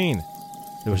in vain.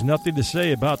 There was nothing to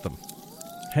say about them.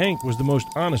 Hank was the most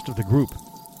honest of the group.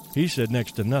 He said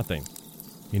next to nothing.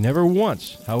 He never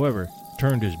once, however,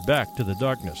 turned his back to the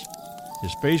darkness.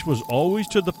 His face was always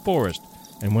to the forest,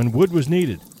 and when wood was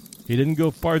needed, he didn't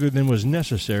go farther than was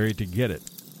necessary to get it.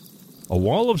 A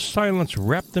wall of silence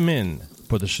wrapped them in,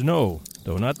 for the snow,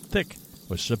 though not thick,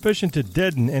 was sufficient to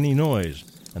deaden any noise,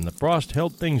 and the frost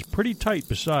held things pretty tight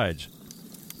besides.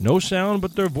 No sound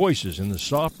but their voices and the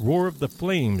soft roar of the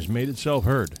flames made itself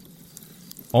heard.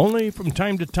 Only from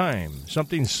time to time,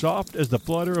 something soft as the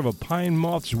flutter of a pine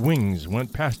moth's wings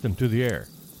went past them through the air.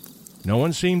 No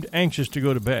one seemed anxious to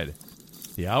go to bed.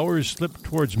 The hours slipped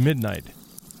towards midnight.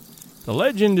 "The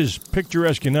legend is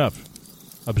picturesque enough,"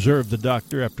 observed the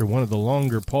doctor after one of the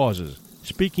longer pauses,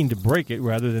 speaking to break it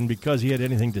rather than because he had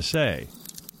anything to say.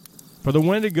 For the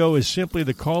Wendigo is simply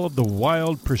the call of the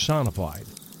wild personified,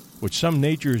 which some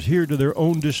natures hear to their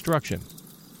own destruction.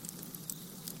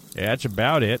 "Yeah, that's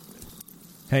about it,"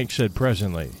 Hank said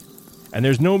presently. "And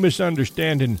there's no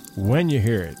misunderstanding when you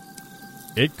hear it.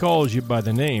 It calls you by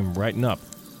the name right enough."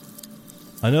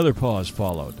 Another pause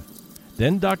followed.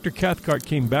 Then Dr. Cathcart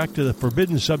came back to the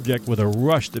forbidden subject with a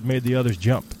rush that made the others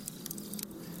jump.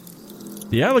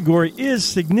 "The allegory is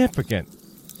significant,"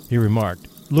 he remarked,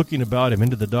 looking about him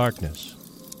into the darkness.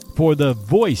 "For the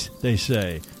voice, they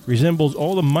say, resembles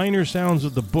all the minor sounds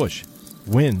of the bush,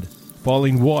 wind,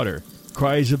 falling water,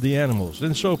 cries of the animals,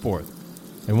 and so forth.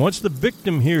 And once the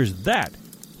victim hears that,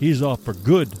 he's off for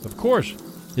good, of course.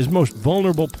 His most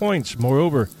vulnerable points,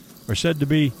 moreover, are said to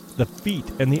be the feet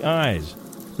and the eyes.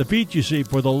 The feet, you see,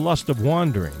 for the lust of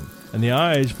wandering, and the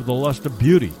eyes for the lust of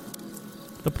beauty.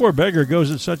 The poor beggar goes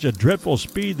at such a dreadful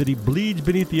speed that he bleeds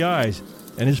beneath the eyes,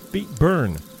 and his feet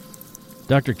burn."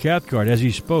 Dr. Cathcart, as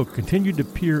he spoke, continued to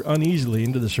peer uneasily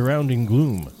into the surrounding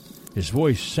gloom. His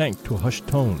voice sank to a hushed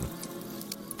tone.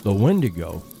 "The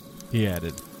Wendigo," he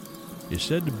added, "is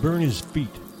said to burn his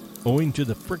feet, owing to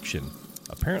the friction,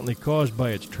 apparently caused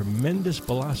by its tremendous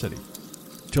velocity,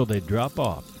 till they drop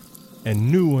off,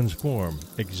 and new ones form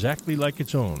exactly like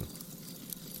its own."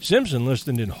 Simpson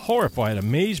listened in horrified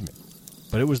amazement,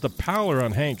 but it was the pallor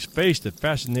on Hank's face that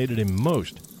fascinated him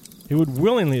most. He would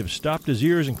willingly have stopped his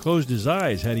ears and closed his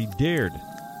eyes had he dared.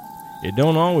 "It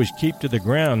don't always keep to the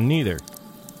ground, neither,"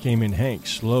 came in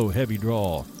Hank's slow, heavy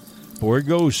drawl, "for it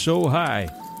goes so high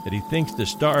that he thinks the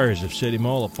stars have set him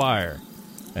all afire,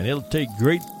 and it'll take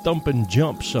great thumping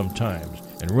jumps sometimes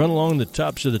and run along the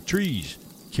tops of the trees,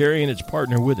 carrying its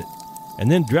partner with it,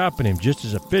 and then dropping him just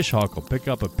as a fish hawk will pick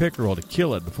up a pickerel to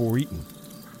kill it before eating.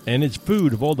 And its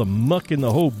food of all the muck in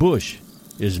the whole bush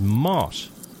is moss."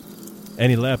 And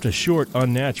he laughed a short,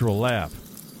 unnatural laugh.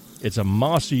 "It's a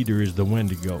moss-eater is the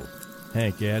Wendigo,"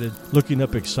 Hank added, looking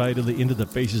up excitedly into the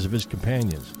faces of his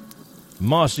companions.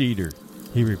 "Moss-eater,"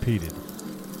 he repeated,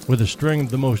 with a string of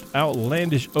the most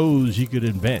outlandish oaths he could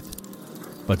invent.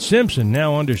 But Simpson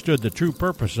now understood the true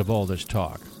purpose of all this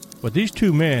talk. What these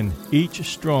two men, each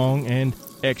strong and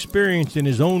experienced in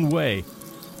his own way,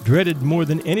 dreaded more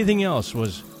than anything else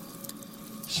was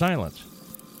silence.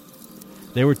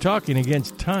 They were talking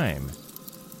against time.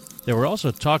 They were also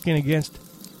talking against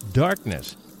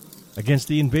darkness, against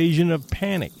the invasion of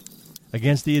panic,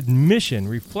 against the admission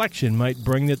reflection might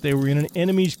bring that they were in an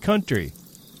enemy's country.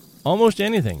 Almost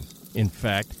anything, in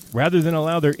fact, rather than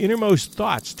allow their innermost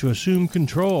thoughts to assume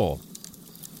control.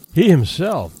 He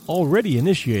himself, already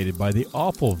initiated by the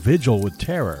awful vigil with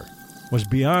terror, was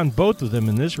beyond both of them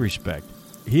in this respect.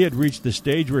 He had reached the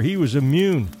stage where he was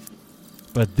immune.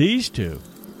 But these two,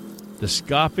 the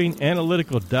scoffing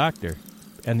analytical doctor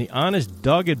and the honest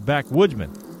dogged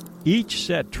backwoodsman, each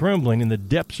sat trembling in the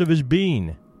depths of his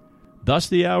being. Thus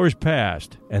the hours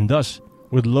passed, and thus,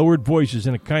 with lowered voices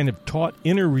and a kind of taut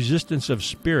inner resistance of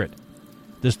spirit,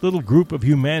 this little group of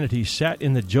humanity sat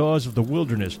in the jaws of the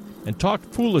wilderness and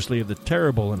talked foolishly of the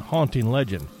terrible and haunting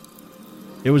legend.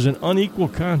 It was an unequal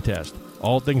contest,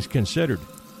 all things considered,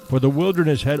 for the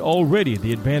wilderness had already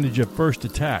the advantage of first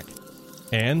attack,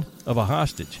 and of a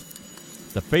hostage.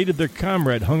 The fate of their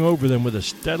comrade hung over them with a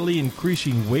steadily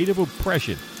increasing weight of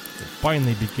oppression that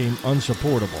finally became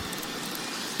unsupportable.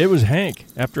 It was Hank,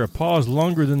 after a pause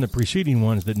longer than the preceding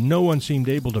ones that no one seemed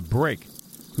able to break,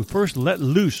 who first let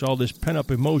loose all this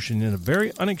pent-up emotion in a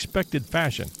very unexpected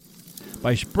fashion,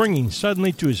 by springing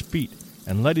suddenly to his feet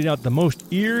and letting out the most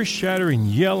ear-shattering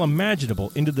yell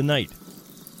imaginable into the night.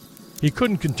 He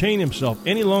couldn't contain himself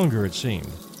any longer, it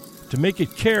seemed. To make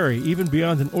it carry even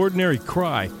beyond an ordinary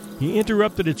cry, he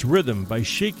interrupted its rhythm by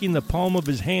shaking the palm of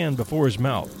his hand before his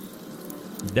mouth.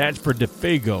 "That's for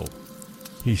DeFago,"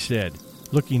 he said,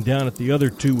 looking down at the other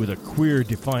two with a queer,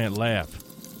 defiant laugh.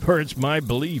 "For it's my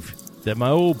belief that my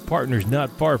old partner's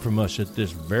not far from us at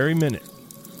this very minute."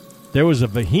 There was a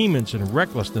vehemence and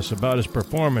recklessness about his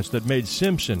performance that made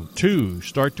Simpson, too,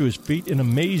 start to his feet in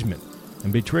amazement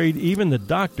and betrayed even the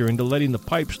doctor into letting the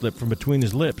pipe slip from between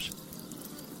his lips.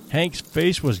 Hank's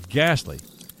face was ghastly,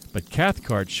 but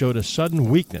Cathcart showed a sudden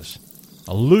weakness,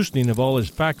 a loosening of all his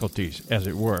faculties, as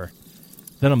it were.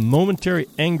 Then a momentary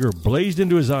anger blazed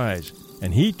into his eyes,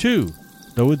 and he, too,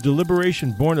 though with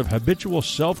deliberation born of habitual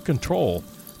self-control,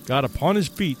 got upon his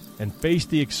feet and faced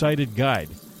the excited guide.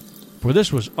 For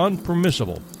this was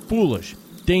unpermissible, foolish,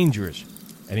 dangerous,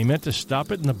 and he meant to stop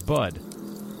it in the bud.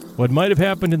 What might have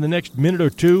happened in the next minute or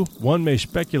two, one may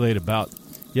speculate about,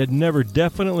 yet never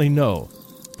definitely know,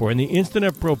 for in the instant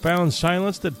of profound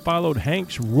silence that followed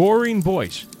Hank's roaring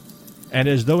voice, and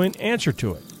as though in answer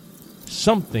to it,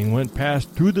 something went past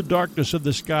through the darkness of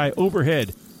the sky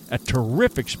overhead at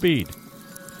terrific speed.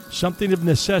 Something of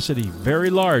necessity very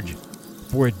large,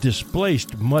 for it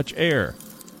displaced much air,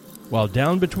 while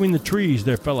down between the trees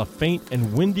there fell a faint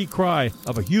and windy cry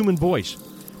of a human voice,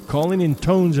 calling in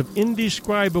tones of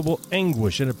indescribable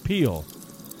anguish and appeal.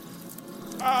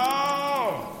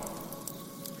 "Oh!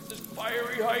 This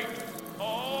fiery height!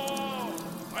 Oh!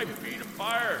 My feet of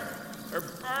fire! They're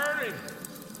burning!"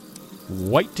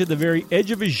 White to the very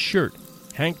edge of his shirt,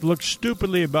 Hank looked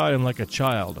stupidly about him like a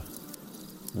child.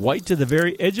 White to the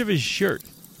very edge of his shirt,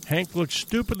 Hank looked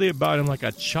stupidly about him like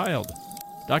a child.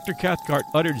 Dr. Cathcart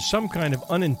uttered some kind of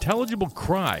unintelligible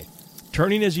cry,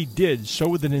 turning as he did so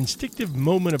with an instinctive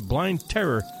moment of blind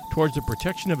terror towards the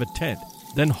protection of a tent,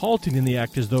 then halting in the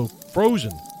act as though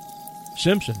frozen.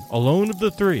 Simpson, alone of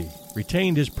the three,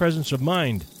 retained his presence of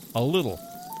mind a little.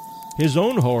 His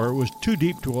own horror was too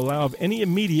deep to allow of any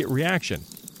immediate reaction.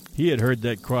 He had heard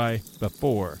that cry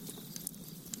before.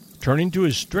 Turning to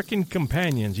his stricken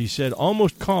companions, he said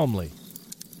almost calmly,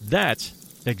 "That's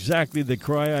exactly the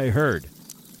cry I heard."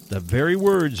 The very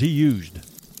words he used.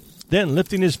 Then,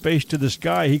 lifting his face to the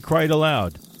sky, he cried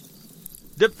aloud,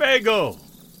 "DeFago!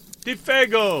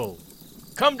 DeFago!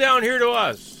 Come down here to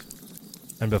us!"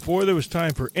 And before there was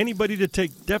time for anybody to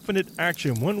take definite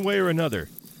action one way or another,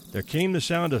 there came the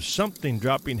sound of something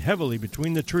dropping heavily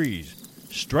between the trees,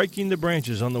 striking the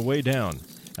branches on the way down,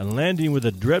 and landing with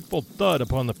a dreadful thud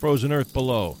upon the frozen earth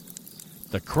below.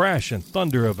 The crash and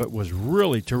thunder of it was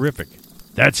really terrific.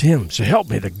 "That's him, so help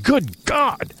me the good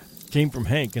God!" came from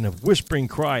Hank in a whispering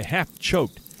cry,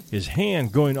 half-choked, his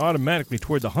hand going automatically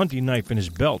toward the hunting knife in his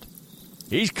belt.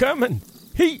 "He's coming!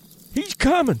 He's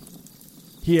coming!"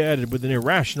 he added with an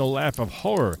irrational laugh of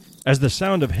horror as the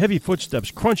sound of heavy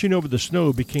footsteps crunching over the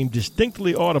snow became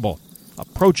distinctly audible,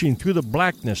 approaching through the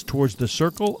blackness towards the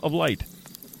circle of light.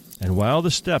 And while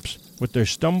the steps, with their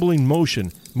stumbling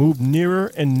motion, moved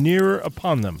nearer and nearer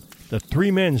upon them, the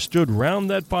three men stood round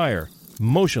that fire,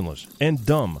 motionless and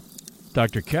dumb.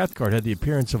 Dr. Cathcart had the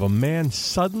appearance of a man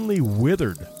suddenly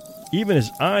withered. Even his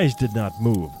eyes did not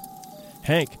move.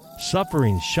 Hank,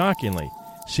 suffering shockingly,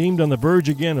 seemed on the verge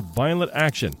again of violent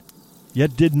action,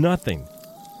 yet did nothing.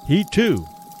 He, too,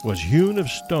 was hewn of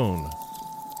stone.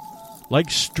 Like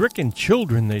stricken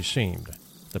children they seemed.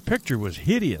 The picture was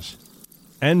hideous.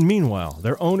 And meanwhile,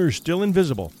 their owners still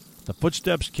invisible, the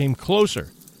footsteps came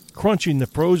closer, crunching the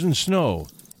frozen snow.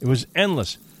 It was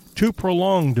endless, too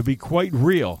prolonged to be quite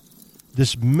real.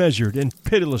 This measured and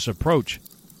pitiless approach.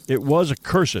 It was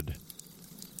accursed.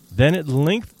 Then at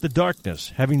length the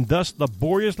darkness, having thus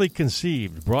laboriously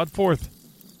conceived, brought forth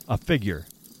a figure.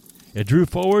 It drew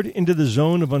forward into the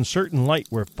zone of uncertain light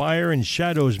where fire and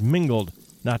shadows mingled,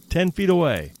 not 10 feet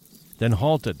away, then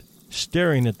halted,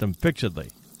 staring at them fixedly.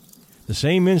 The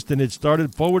same instant it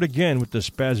started forward again with the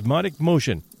spasmodic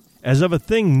motion, as of a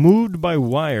thing moved by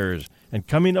wires and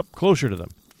coming up closer to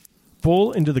them,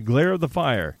 full into the glare of the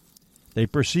fire. They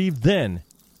perceived then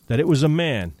that it was a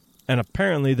man, and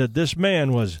apparently that this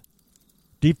man was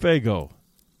WENDIGO.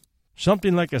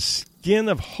 Something like a skin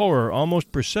of horror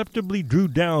almost perceptibly drew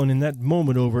down in that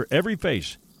moment over every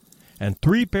face, and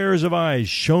 3 pairs of eyes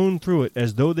shone through it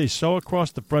as though they saw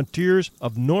across the frontiers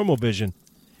of normal vision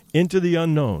into the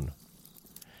unknown.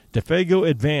 WENDIGO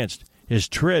advanced, his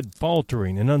tread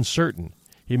faltering and uncertain.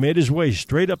 He made his way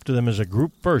straight up to them as a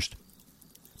group first,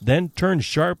 then turned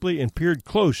sharply and peered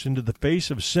close into the face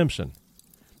of Simpson.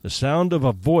 The sound of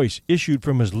a voice issued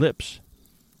from his lips.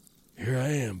 "Here I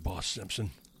am, Boss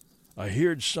Simpson. I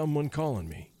heard someone calling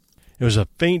me." It was a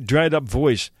faint, dried-up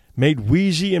voice, made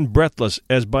wheezy and breathless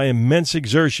as by immense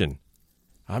exertion.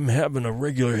 "I'm having a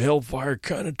regular hellfire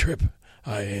kind of trip,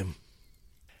 I am."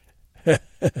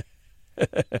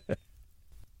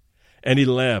 And he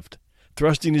laughed,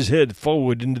 thrusting his head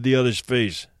forward into the other's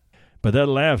face. But that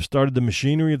laugh started the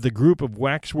machinery of the group of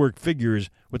waxwork figures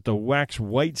with the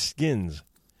wax-white skins.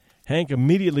 Hank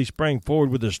immediately sprang forward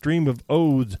with a stream of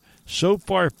oaths so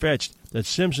far-fetched that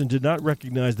Simpson did not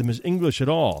recognize them as English at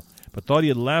all, but thought he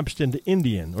had lapsed into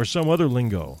Indian or some other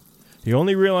lingo. He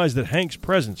only realized that Hank's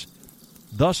presence,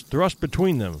 thus thrust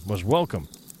between them, was welcome,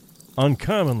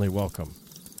 uncommonly welcome.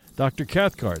 Dr.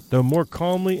 Cathcart, though more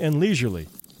calmly and leisurely,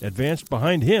 advanced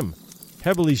behind him,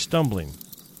 heavily stumbling.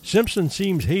 Simpson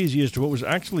seemed hazy as to what was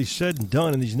actually said and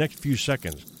done in these next few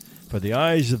seconds, for the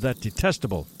eyes of that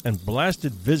detestable and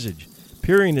blasted visage,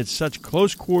 peering at such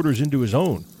close quarters into his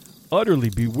own, utterly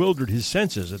bewildered his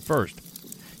senses at first.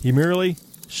 He merely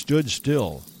stood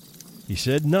still. He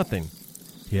said nothing.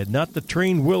 He had not the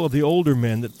trained will of the older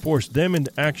men that forced them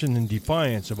into action in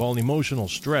defiance of all emotional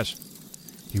stress.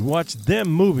 He watched them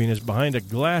moving as behind a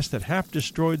glass that half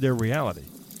destroyed their reality.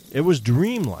 It was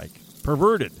dreamlike,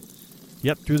 perverted.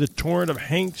 Yet through the torrent of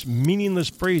Hank's meaningless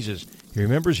phrases, he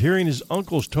remembers hearing his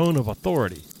uncle's tone of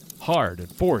authority, hard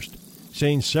and forced,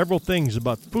 saying several things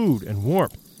about food and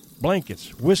warmth,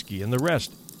 blankets, whiskey, and the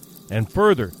rest. And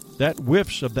further, that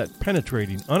whiffs of that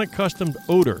penetrating, unaccustomed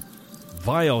odor,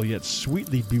 vile yet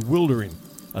sweetly bewildering,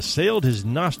 assailed his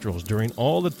nostrils during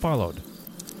all that followed.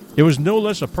 It was no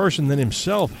less a person than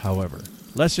himself, however,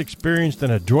 less experienced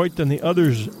and adroit than the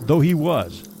others though he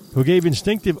was, who gave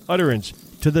instinctive utterance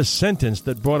to the sentence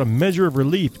that brought a measure of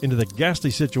relief into the ghastly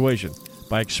situation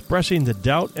by expressing the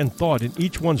doubt and thought in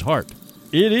each one's heart.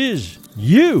 "It is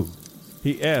you,"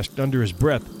 he asked under his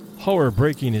breath, horror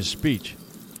breaking his speech.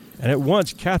 And at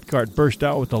once Cathcart burst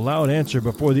out with a loud answer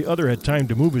before the other had time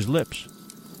to move his lips.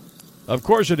 Of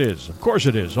course it is.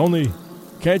 Only,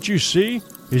 can't you see?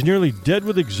 He's nearly dead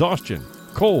with exhaustion,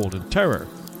 cold, and terror.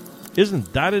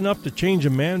 Isn't that enough to change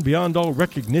a man beyond all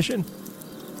recognition?"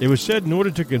 It was said in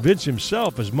order to convince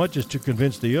himself as much as to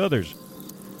convince the others.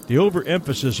 The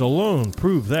overemphasis alone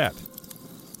proved that.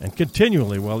 And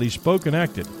continually, while he spoke and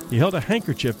acted, he held a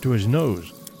handkerchief to his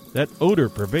nose. That odor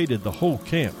pervaded the whole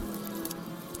camp.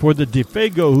 For the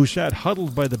WENDIGO who sat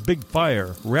huddled by the big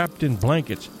fire, wrapped in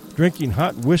blankets, drinking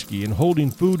hot whiskey and holding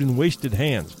food in wasted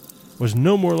hands, was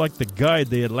no more like the guide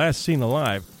they had last seen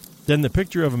alive than the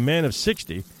picture of a man of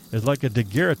 60 is like a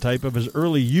daguerreotype of his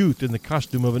early youth in the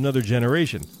costume of another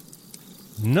generation.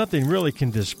 Nothing really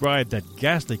can describe that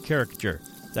ghastly caricature,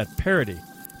 that parody,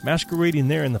 masquerading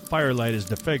there in the firelight as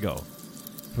WENDIGO.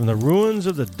 From the ruins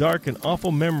of the dark and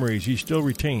awful memories he still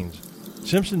retains,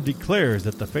 Simpson declares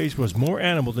that the face was more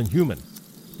animal than human,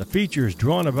 the features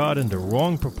drawn about into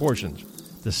wrong proportions,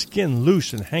 the skin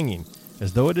loose and hanging,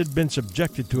 as though it had been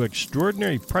subjected to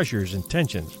extraordinary pressures and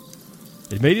tensions.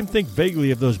 It made him think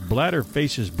vaguely of those bladder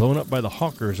faces blown up by the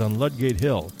hawkers on Ludgate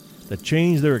Hill that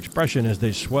change their expression as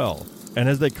they swell, and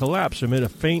as they collapse amid a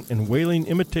faint and wailing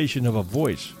imitation of a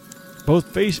voice.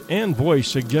 Both face and voice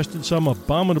suggested some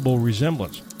abominable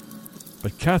resemblance.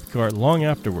 But Cathcart, long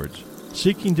afterwards,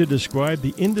 seeking to describe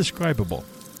the indescribable,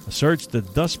 asserts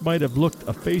that thus might have looked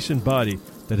a face and body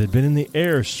that had been in the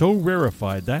air so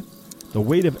rarefied that, the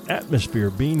weight of atmosphere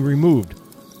being removed,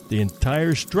 the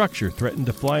entire structure threatened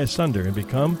to fly asunder and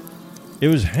become... It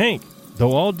was Hank,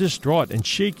 though all distraught and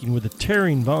shaking with a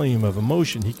tearing volume of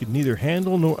emotion he could neither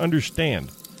handle nor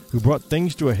understand, who brought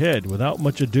things to a head without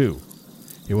much ado.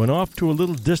 He went off to a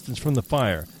little distance from the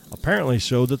fire, apparently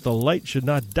so that the light should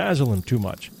not dazzle him too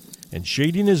much, and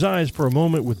shading his eyes for a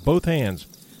moment with both hands,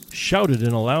 shouted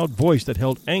in a loud voice that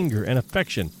held anger and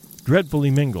affection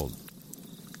dreadfully mingled.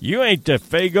 "You ain't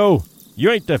WENDIGO!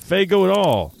 You ain't WENDIGO at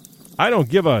all! I don't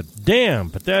give a damn,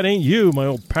 but that ain't you, my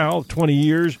old pal of 20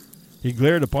 years. He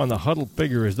glared upon the huddled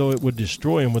figure as though it would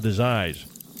destroy him with his eyes.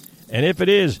 And if it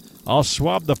is, I'll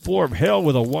swab the floor of hell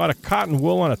with a wad of cotton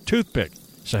wool on a toothpick.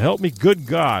 So help me good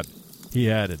God,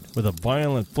 he added, with a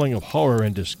violent fling of horror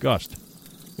and disgust.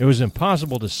 It was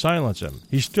impossible to silence him.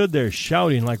 He stood there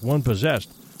shouting like one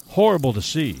possessed. Horrible to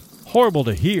see, horrible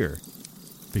to hear,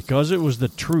 because it was the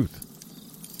truth.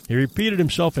 He repeated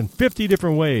himself in 50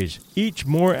 different ways, each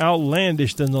more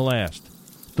outlandish than the last.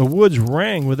 The woods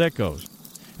rang with echoes.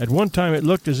 At one time it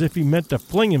looked as if he meant to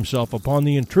fling himself upon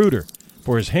the intruder,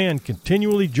 for his hand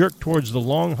continually jerked towards the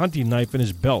long hunting knife in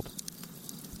his belt.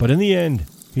 But in the end,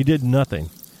 he did nothing,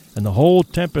 and the whole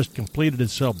tempest completed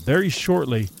itself very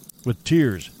shortly with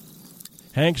tears.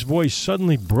 Hank's voice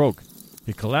suddenly broke.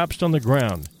 He collapsed on the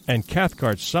ground, and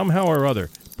Cathcart somehow or other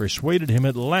persuaded him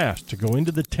at last to go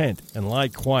into the tent and lie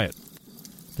quiet.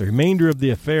 The remainder of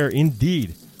the affair,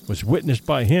 indeed, was witnessed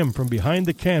by him from behind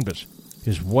the canvas,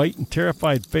 his white and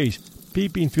terrified face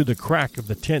peeping through the crack of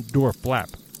the tent door flap.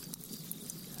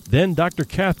 Then Dr.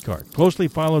 Cathcart, closely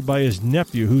followed by his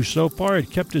nephew, who so far had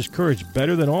kept his courage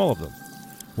better than all of them,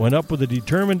 went up with a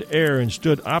determined air and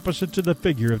stood opposite to the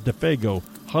figure of DeFago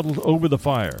huddled over the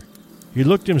fire. He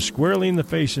looked him squarely in the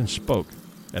face and spoke.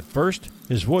 At first,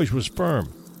 his voice was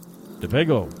firm.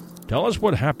 "DeFago, tell us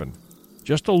what happened.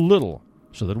 Just a little,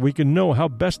 so that we can know how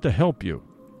best to help you,"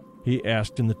 he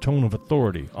asked in the tone of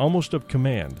authority, almost of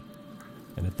command.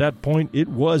 And at that point, it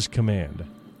was command.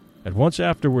 At once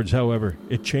afterwards, however,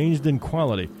 it changed in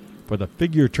quality, for the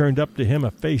figure turned up to him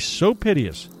a face so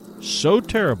piteous, so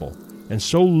terrible, and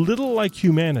so little like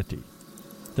humanity,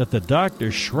 that the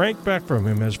doctor shrank back from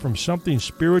him as from something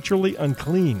spiritually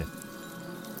unclean.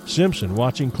 Simpson,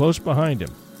 watching close behind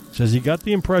him, says he got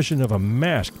the impression of a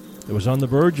mask that was on the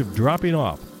verge of dropping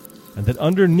off, and that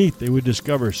underneath they would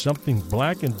discover something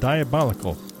black and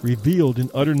diabolical revealed in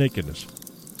utter nakedness.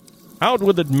 "Out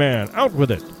with it, man! Out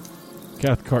with it!"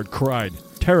 Cathcart cried,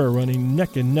 terror running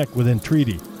neck and neck with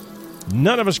entreaty.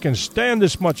 "None of us can stand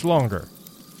this much longer."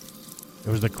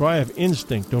 It was the cry of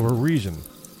instinct over reason.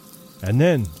 And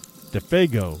then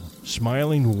DeFago,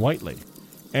 smiling whitely,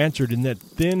 answered in that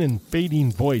thin and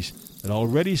fading voice that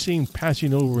already seemed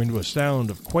passing over into a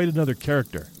sound of quite another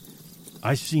character.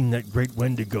 "I seen that great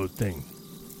Wendigo thing,"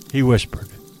 he whispered,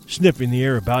 sniffing the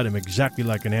air about him exactly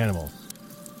like an animal.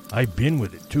 "I been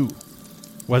with it, too."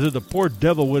 Whether the poor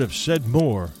devil would have said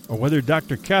more, or whether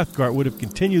Dr. Cathcart would have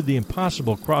continued the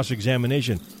impossible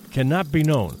cross-examination, cannot be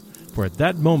known, for at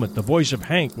that moment the voice of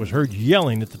Hank was heard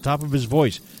yelling at the top of his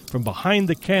voice from behind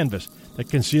the canvas that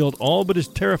concealed all but his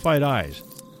terrified eyes.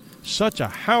 Such a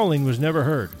howling was never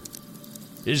heard.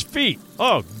 "His feet!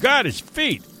 Oh, God, his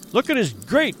feet! Look at his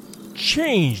great,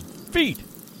 changed feet!"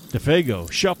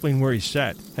 DeFago, shuffling where he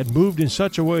sat, had moved in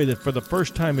such a way that for the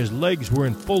first time his legs were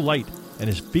in full light and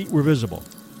his feet were visible.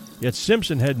 Yet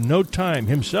Simpson had no time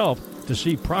himself to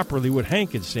see properly what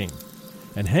Hank had seen,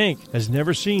 and Hank has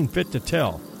never seen fit to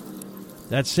tell.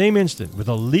 That same instant, with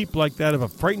a leap like that of a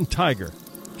frightened tiger,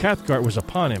 Cathcart was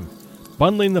upon him,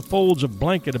 bundling the folds of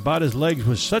blanket about his legs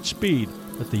with such speed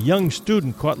that the young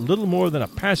student caught little more than a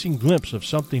passing glimpse of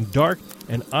something dark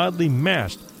and oddly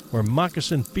massed where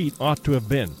moccasined feet ought to have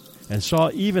been, and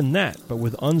saw even that, but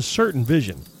with uncertain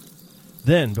vision.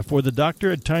 Then, before the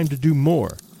doctor had time to do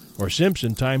more, or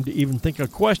Simpson time to even think a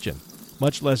question,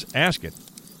 much less ask it,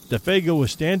 DeFago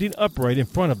was standing upright in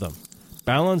front of them,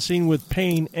 balancing with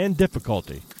pain and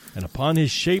difficulty, and upon his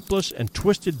shapeless and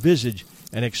twisted visage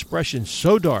an expression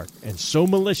so dark and so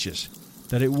malicious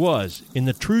that it was, in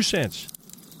the true sense,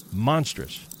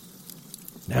 monstrous.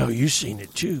 "Now you seen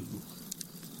it too,"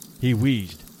 he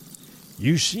wheezed.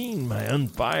 "You seen my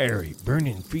unfiery,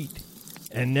 burning feet.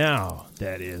 And now,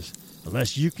 that is,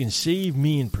 unless you can save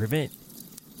me and prevent,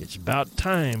 it's about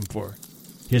time for—"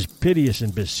 His piteous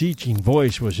and beseeching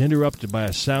voice was interrupted by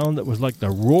a sound that was like the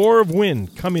roar of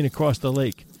wind coming across the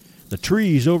lake. The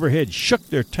trees overhead shook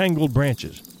their tangled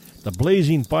branches. The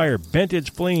blazing fire bent its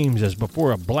flames as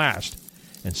before a blast,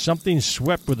 and something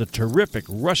swept with a terrific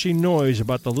rushing noise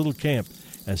about the little camp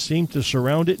and seemed to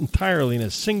surround it entirely in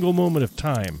a single moment of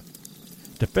time.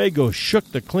 DeFago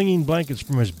shook the clinging blankets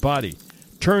from his body,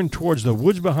 turned towards the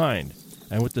woods behind,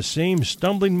 and with the same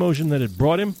stumbling motion that had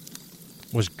brought him,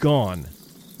 was gone.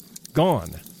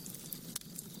 Gone.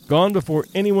 Gone before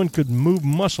anyone could move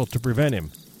muscle to prevent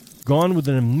him. Gone with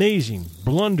an amazing,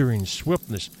 blundering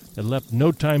swiftness that left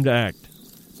no time to act.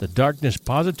 The darkness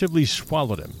positively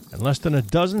swallowed him, and less than a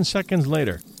dozen seconds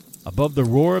later, above the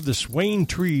roar of the swaying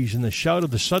trees and the shout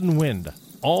of the sudden wind,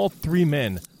 all three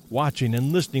men, watching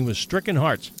and listening with stricken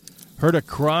hearts, heard a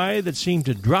cry that seemed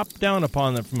to drop down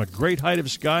upon them from a great height of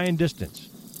sky and distance.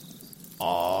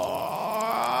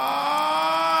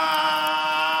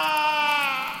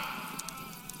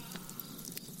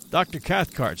 Dr.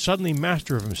 Cathcart, suddenly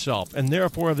master of himself, and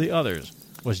therefore of the others,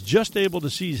 was just able to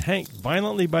seize Hank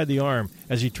violently by the arm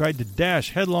as he tried to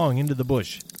dash headlong into the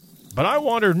bush. "But I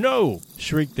want to know,"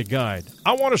 shrieked the guide.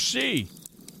 "I want to see.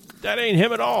 That ain't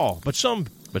him at all, but some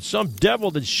devil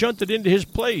that shunted into his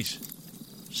place."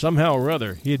 Somehow or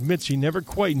other, he admits he never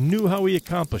quite knew how he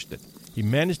accomplished it. He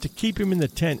managed to keep him in the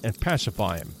tent and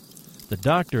pacify him. The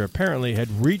doctor apparently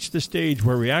had reached the stage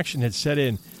where reaction had set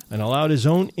in and allowed his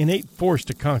own innate force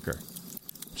to conquer.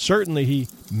 Certainly he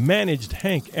managed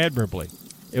Hank admirably.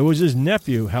 It was his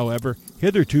nephew, however,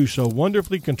 hitherto so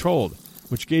wonderfully controlled,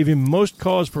 which gave him most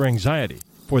cause for anxiety,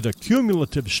 for the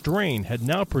cumulative strain had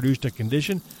now produced a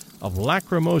condition of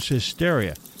lachrymose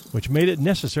hysteria, which made it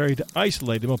necessary to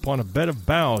isolate him upon a bed of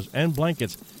boughs and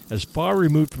blankets as far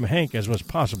removed from Hank as was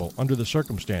possible under the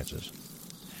circumstances.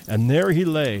 And there he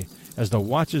lay as the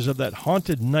watches of that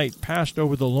haunted night passed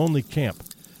over the lonely camp,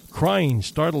 crying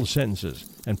startled sentences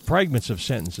and fragments of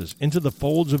sentences into the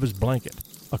folds of his blanket.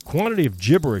 A quantity of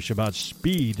gibberish about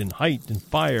speed and height and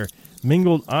fire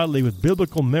mingled oddly with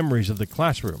biblical memories of the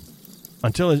classroom,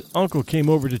 until his uncle came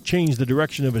over to change the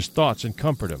direction of his thoughts and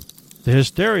comfort him. The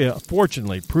hysteria,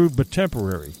 fortunately, proved but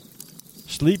temporary.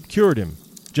 Sleep cured him,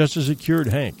 just as it cured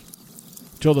Hank.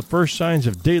 Till the first signs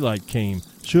of daylight came,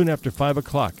 soon after 5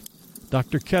 o'clock,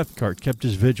 Dr. Cathcart kept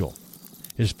his vigil.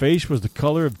 His face was the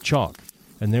color of chalk,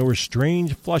 and there were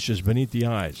strange flushes beneath the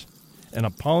eyes. An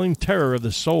appalling terror of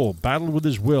the soul battled with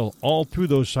his will all through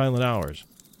those silent hours.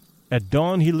 At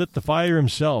dawn he lit the fire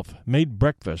himself, made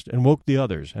breakfast, and woke the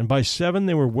others, and by 7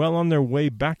 they were well on their way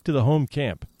back to the home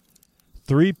camp.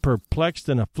 3 perplexed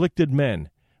and afflicted men,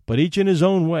 but each in his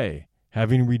own way,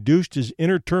 having reduced his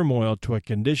inner turmoil to a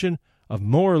condition of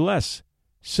more or less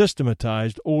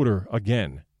systematized order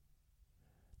again.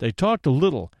 They talked a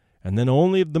little, and then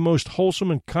only of the most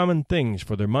wholesome and common things,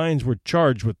 for their minds were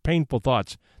charged with painful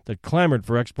thoughts that clamored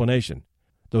for explanation,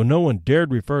 though no one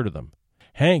dared refer to them.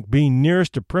 Hank, being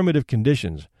nearest to primitive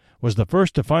conditions, was the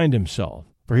first to find himself,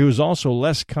 for he was also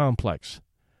less complex.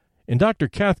 In Dr.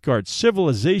 Cathcart,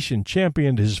 civilization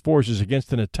championed his forces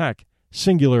against an attack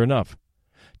singular enough.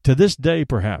 To this day,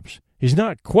 perhaps, he's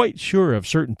not quite sure of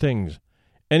certain things.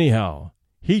 Anyhow,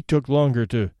 he took longer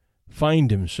to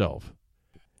find himself.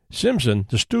 Simpson,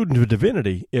 the student of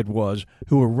divinity, it was,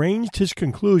 who arranged his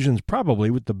conclusions probably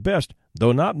with the best,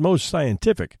 though not most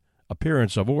scientific,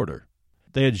 appearance of order.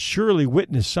 They had surely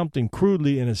witnessed something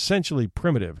crudely and essentially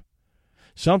primitive.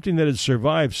 Something that had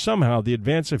survived somehow the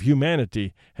advance of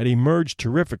humanity had emerged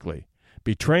terrifically,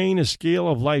 betraying a scale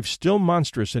of life still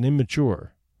monstrous and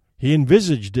immature. He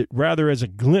envisaged it rather as a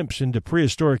glimpse into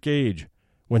prehistoric age,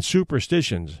 when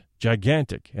superstitions,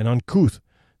 gigantic and uncouth,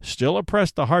 still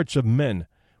oppressed the hearts of men,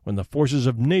 when the forces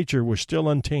of nature were still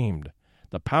untamed,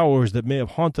 the powers that may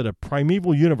have haunted a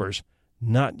primeval universe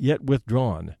not yet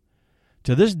withdrawn.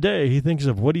 To this day he thinks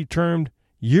of what he termed,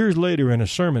 years later in a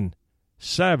sermon,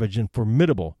 savage and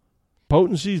formidable,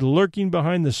 potencies lurking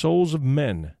behind the souls of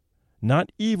men,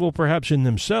 not evil perhaps in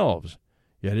themselves,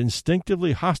 yet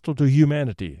instinctively hostile to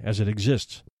humanity as it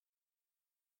exists.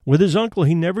 With his uncle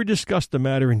he never discussed the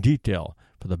matter in detail,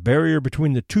 for the barrier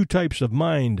between the two types of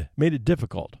mind made it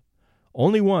difficult.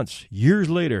 Only once, years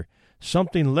later,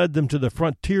 something led them to the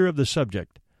frontier of the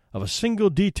subject, of a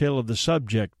single detail of the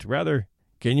subject, rather.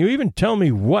 "Can you even tell me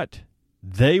what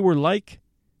they were like?"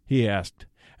 he asked,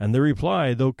 and the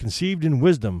reply, though conceived in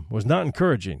wisdom, was not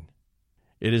encouraging.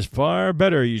 "It is far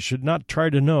better you should not try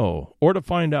to know, or to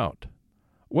find out."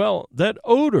 "Well, that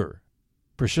odor,"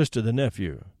 persisted the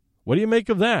nephew. "What do you make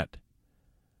of that?"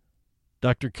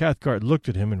 Dr. Cathcart looked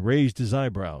at him and raised his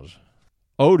eyebrows.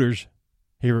 "Odors,"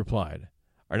 he replied,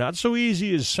 "are not so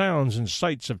easy as sounds and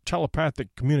sights of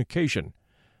telepathic communication.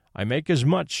 I make as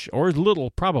much, or as little,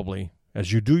 probably,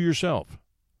 as you do yourself."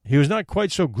 He was not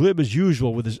quite so glib as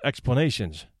usual with his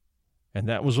explanations, and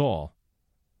that was all.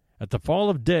 At the fall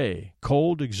of day,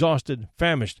 cold, exhausted,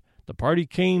 famished, the party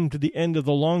came to the end of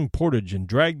the long portage and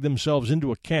dragged themselves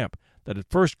into a camp that at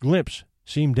first glimpse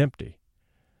seemed empty.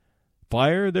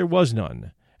 Fire there was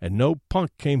none, and no punk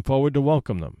came forward to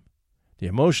welcome them. The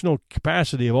emotional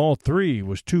capacity of all 3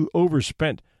 was too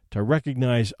overspent to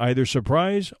recognize either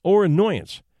surprise or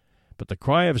annoyance, but the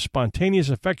cry of spontaneous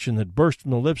affection that burst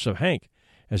from the lips of Hank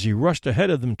as he rushed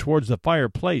ahead of them towards the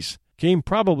fireplace came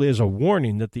probably as a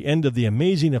warning that the end of the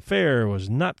amazing affair was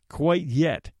not quite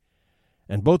yet,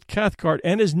 and both Cathcart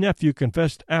and his nephew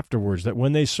confessed afterwards that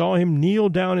when they saw him kneel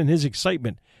down in his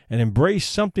excitement and embrace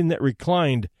something that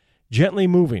reclined, gently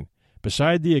moving,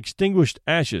 Beside the extinguished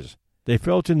ashes, they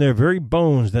felt in their very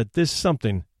bones that this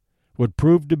something would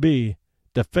prove to be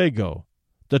Defego,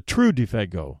 the true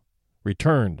Defego,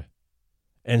 returned.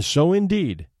 And so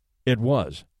indeed it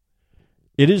was.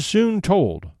 It is soon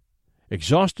told.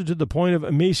 Exhausted to the point of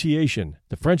emaciation,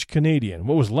 the French Canadian,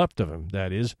 what was left of him,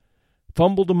 that is,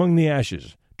 fumbled among the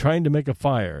ashes, trying to make a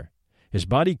fire. His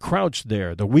body crouched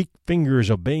there, the weak fingers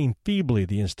obeying feebly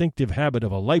the instinctive habit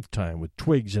of a lifetime with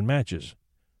twigs and matches.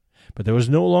 But there was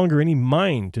no longer any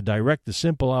mind to direct the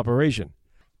simple operation.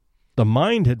 The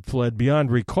mind had fled beyond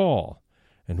recall,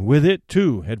 and with it,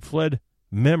 too, had fled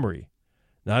memory.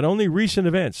 Not only recent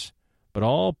events, but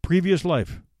all previous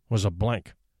life was a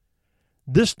blank.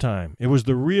 This time it was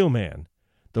the real man,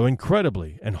 though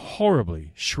incredibly and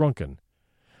horribly shrunken.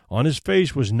 On his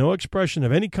face was no expression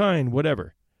of any kind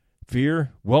whatever,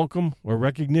 fear, welcome, or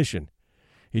recognition.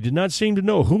 He did not seem to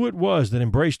know who it was that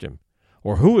embraced him,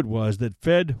 or who it was that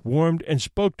fed, warmed, and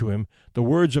spoke to him the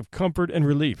words of comfort and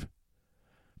relief.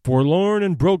 Forlorn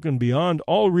and broken beyond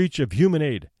all reach of human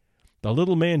aid, the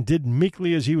little man did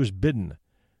meekly as he was bidden.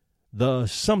 The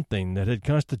something that had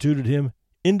constituted him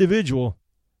individual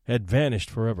had vanished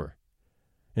forever.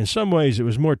 In some ways it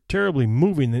was more terribly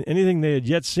moving than anything they had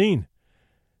yet seen.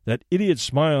 That idiot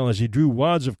smile as he drew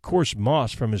wads of coarse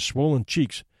moss from his swollen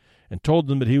cheeks and told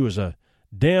them that he was a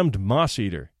damned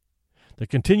moss-eater. The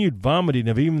continued vomiting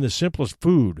of even the simplest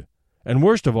food, and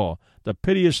worst of all, the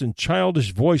piteous and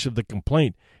childish voice of the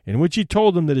complaint in which he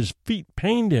told them that his feet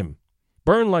pained him,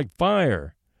 burned like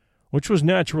fire, which was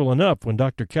natural enough when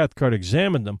Dr. Cathcart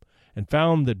examined them and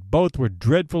found that both were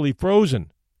dreadfully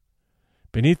frozen.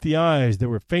 Beneath the eyes there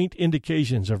were faint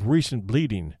indications of recent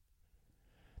bleeding.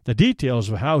 The details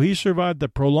of how he survived the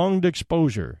prolonged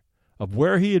exposure, of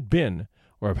where he had been,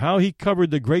 or of how he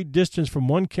covered the great distance from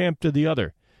one camp to the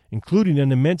other, including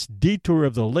an immense detour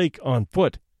of the lake on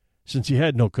foot, since he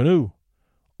had no canoe,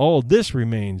 all this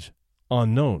remains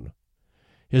unknown.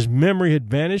 His memory had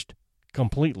vanished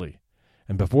completely,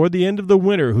 and before the end of the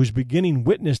winter whose beginning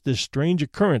witnessed this strange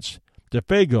occurrence,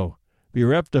 Defego,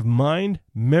 bereft of mind,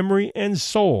 memory, and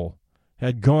soul,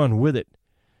 had gone with it.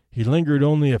 He lingered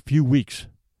only a few weeks.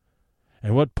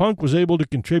 And what Punk was able to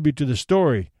contribute to the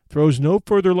story throws no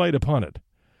further light upon it.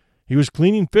 He was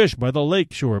cleaning fish by the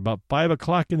lake shore about 5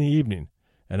 o'clock in the evening,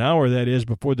 an hour, that is,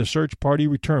 before the search party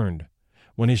returned,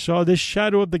 when he saw this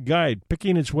shadow of the guide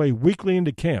picking its way weakly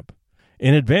into camp.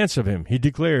 In advance of him, he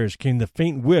declares, came the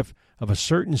faint whiff of a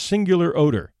certain singular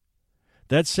odor.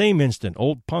 That same instant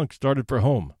old Punk started for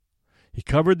home. He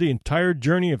covered the entire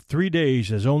journey of 3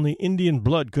 days as only Indian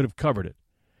blood could have covered it.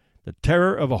 The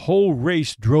terror of a whole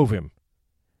race drove him.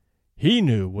 He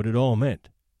knew what it all meant.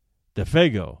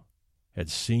 Defego had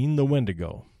seen the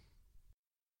Wendigo.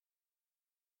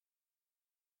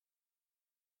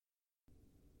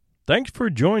 Thanks for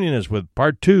joining us with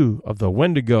Part 2 of The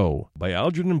Wendigo by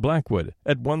Algernon Blackwood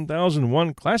at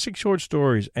 1001 Classic Short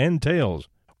Stories and Tales.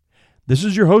 This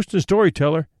is your host and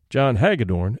storyteller, John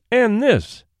Hagedorn, and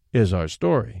this is our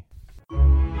story.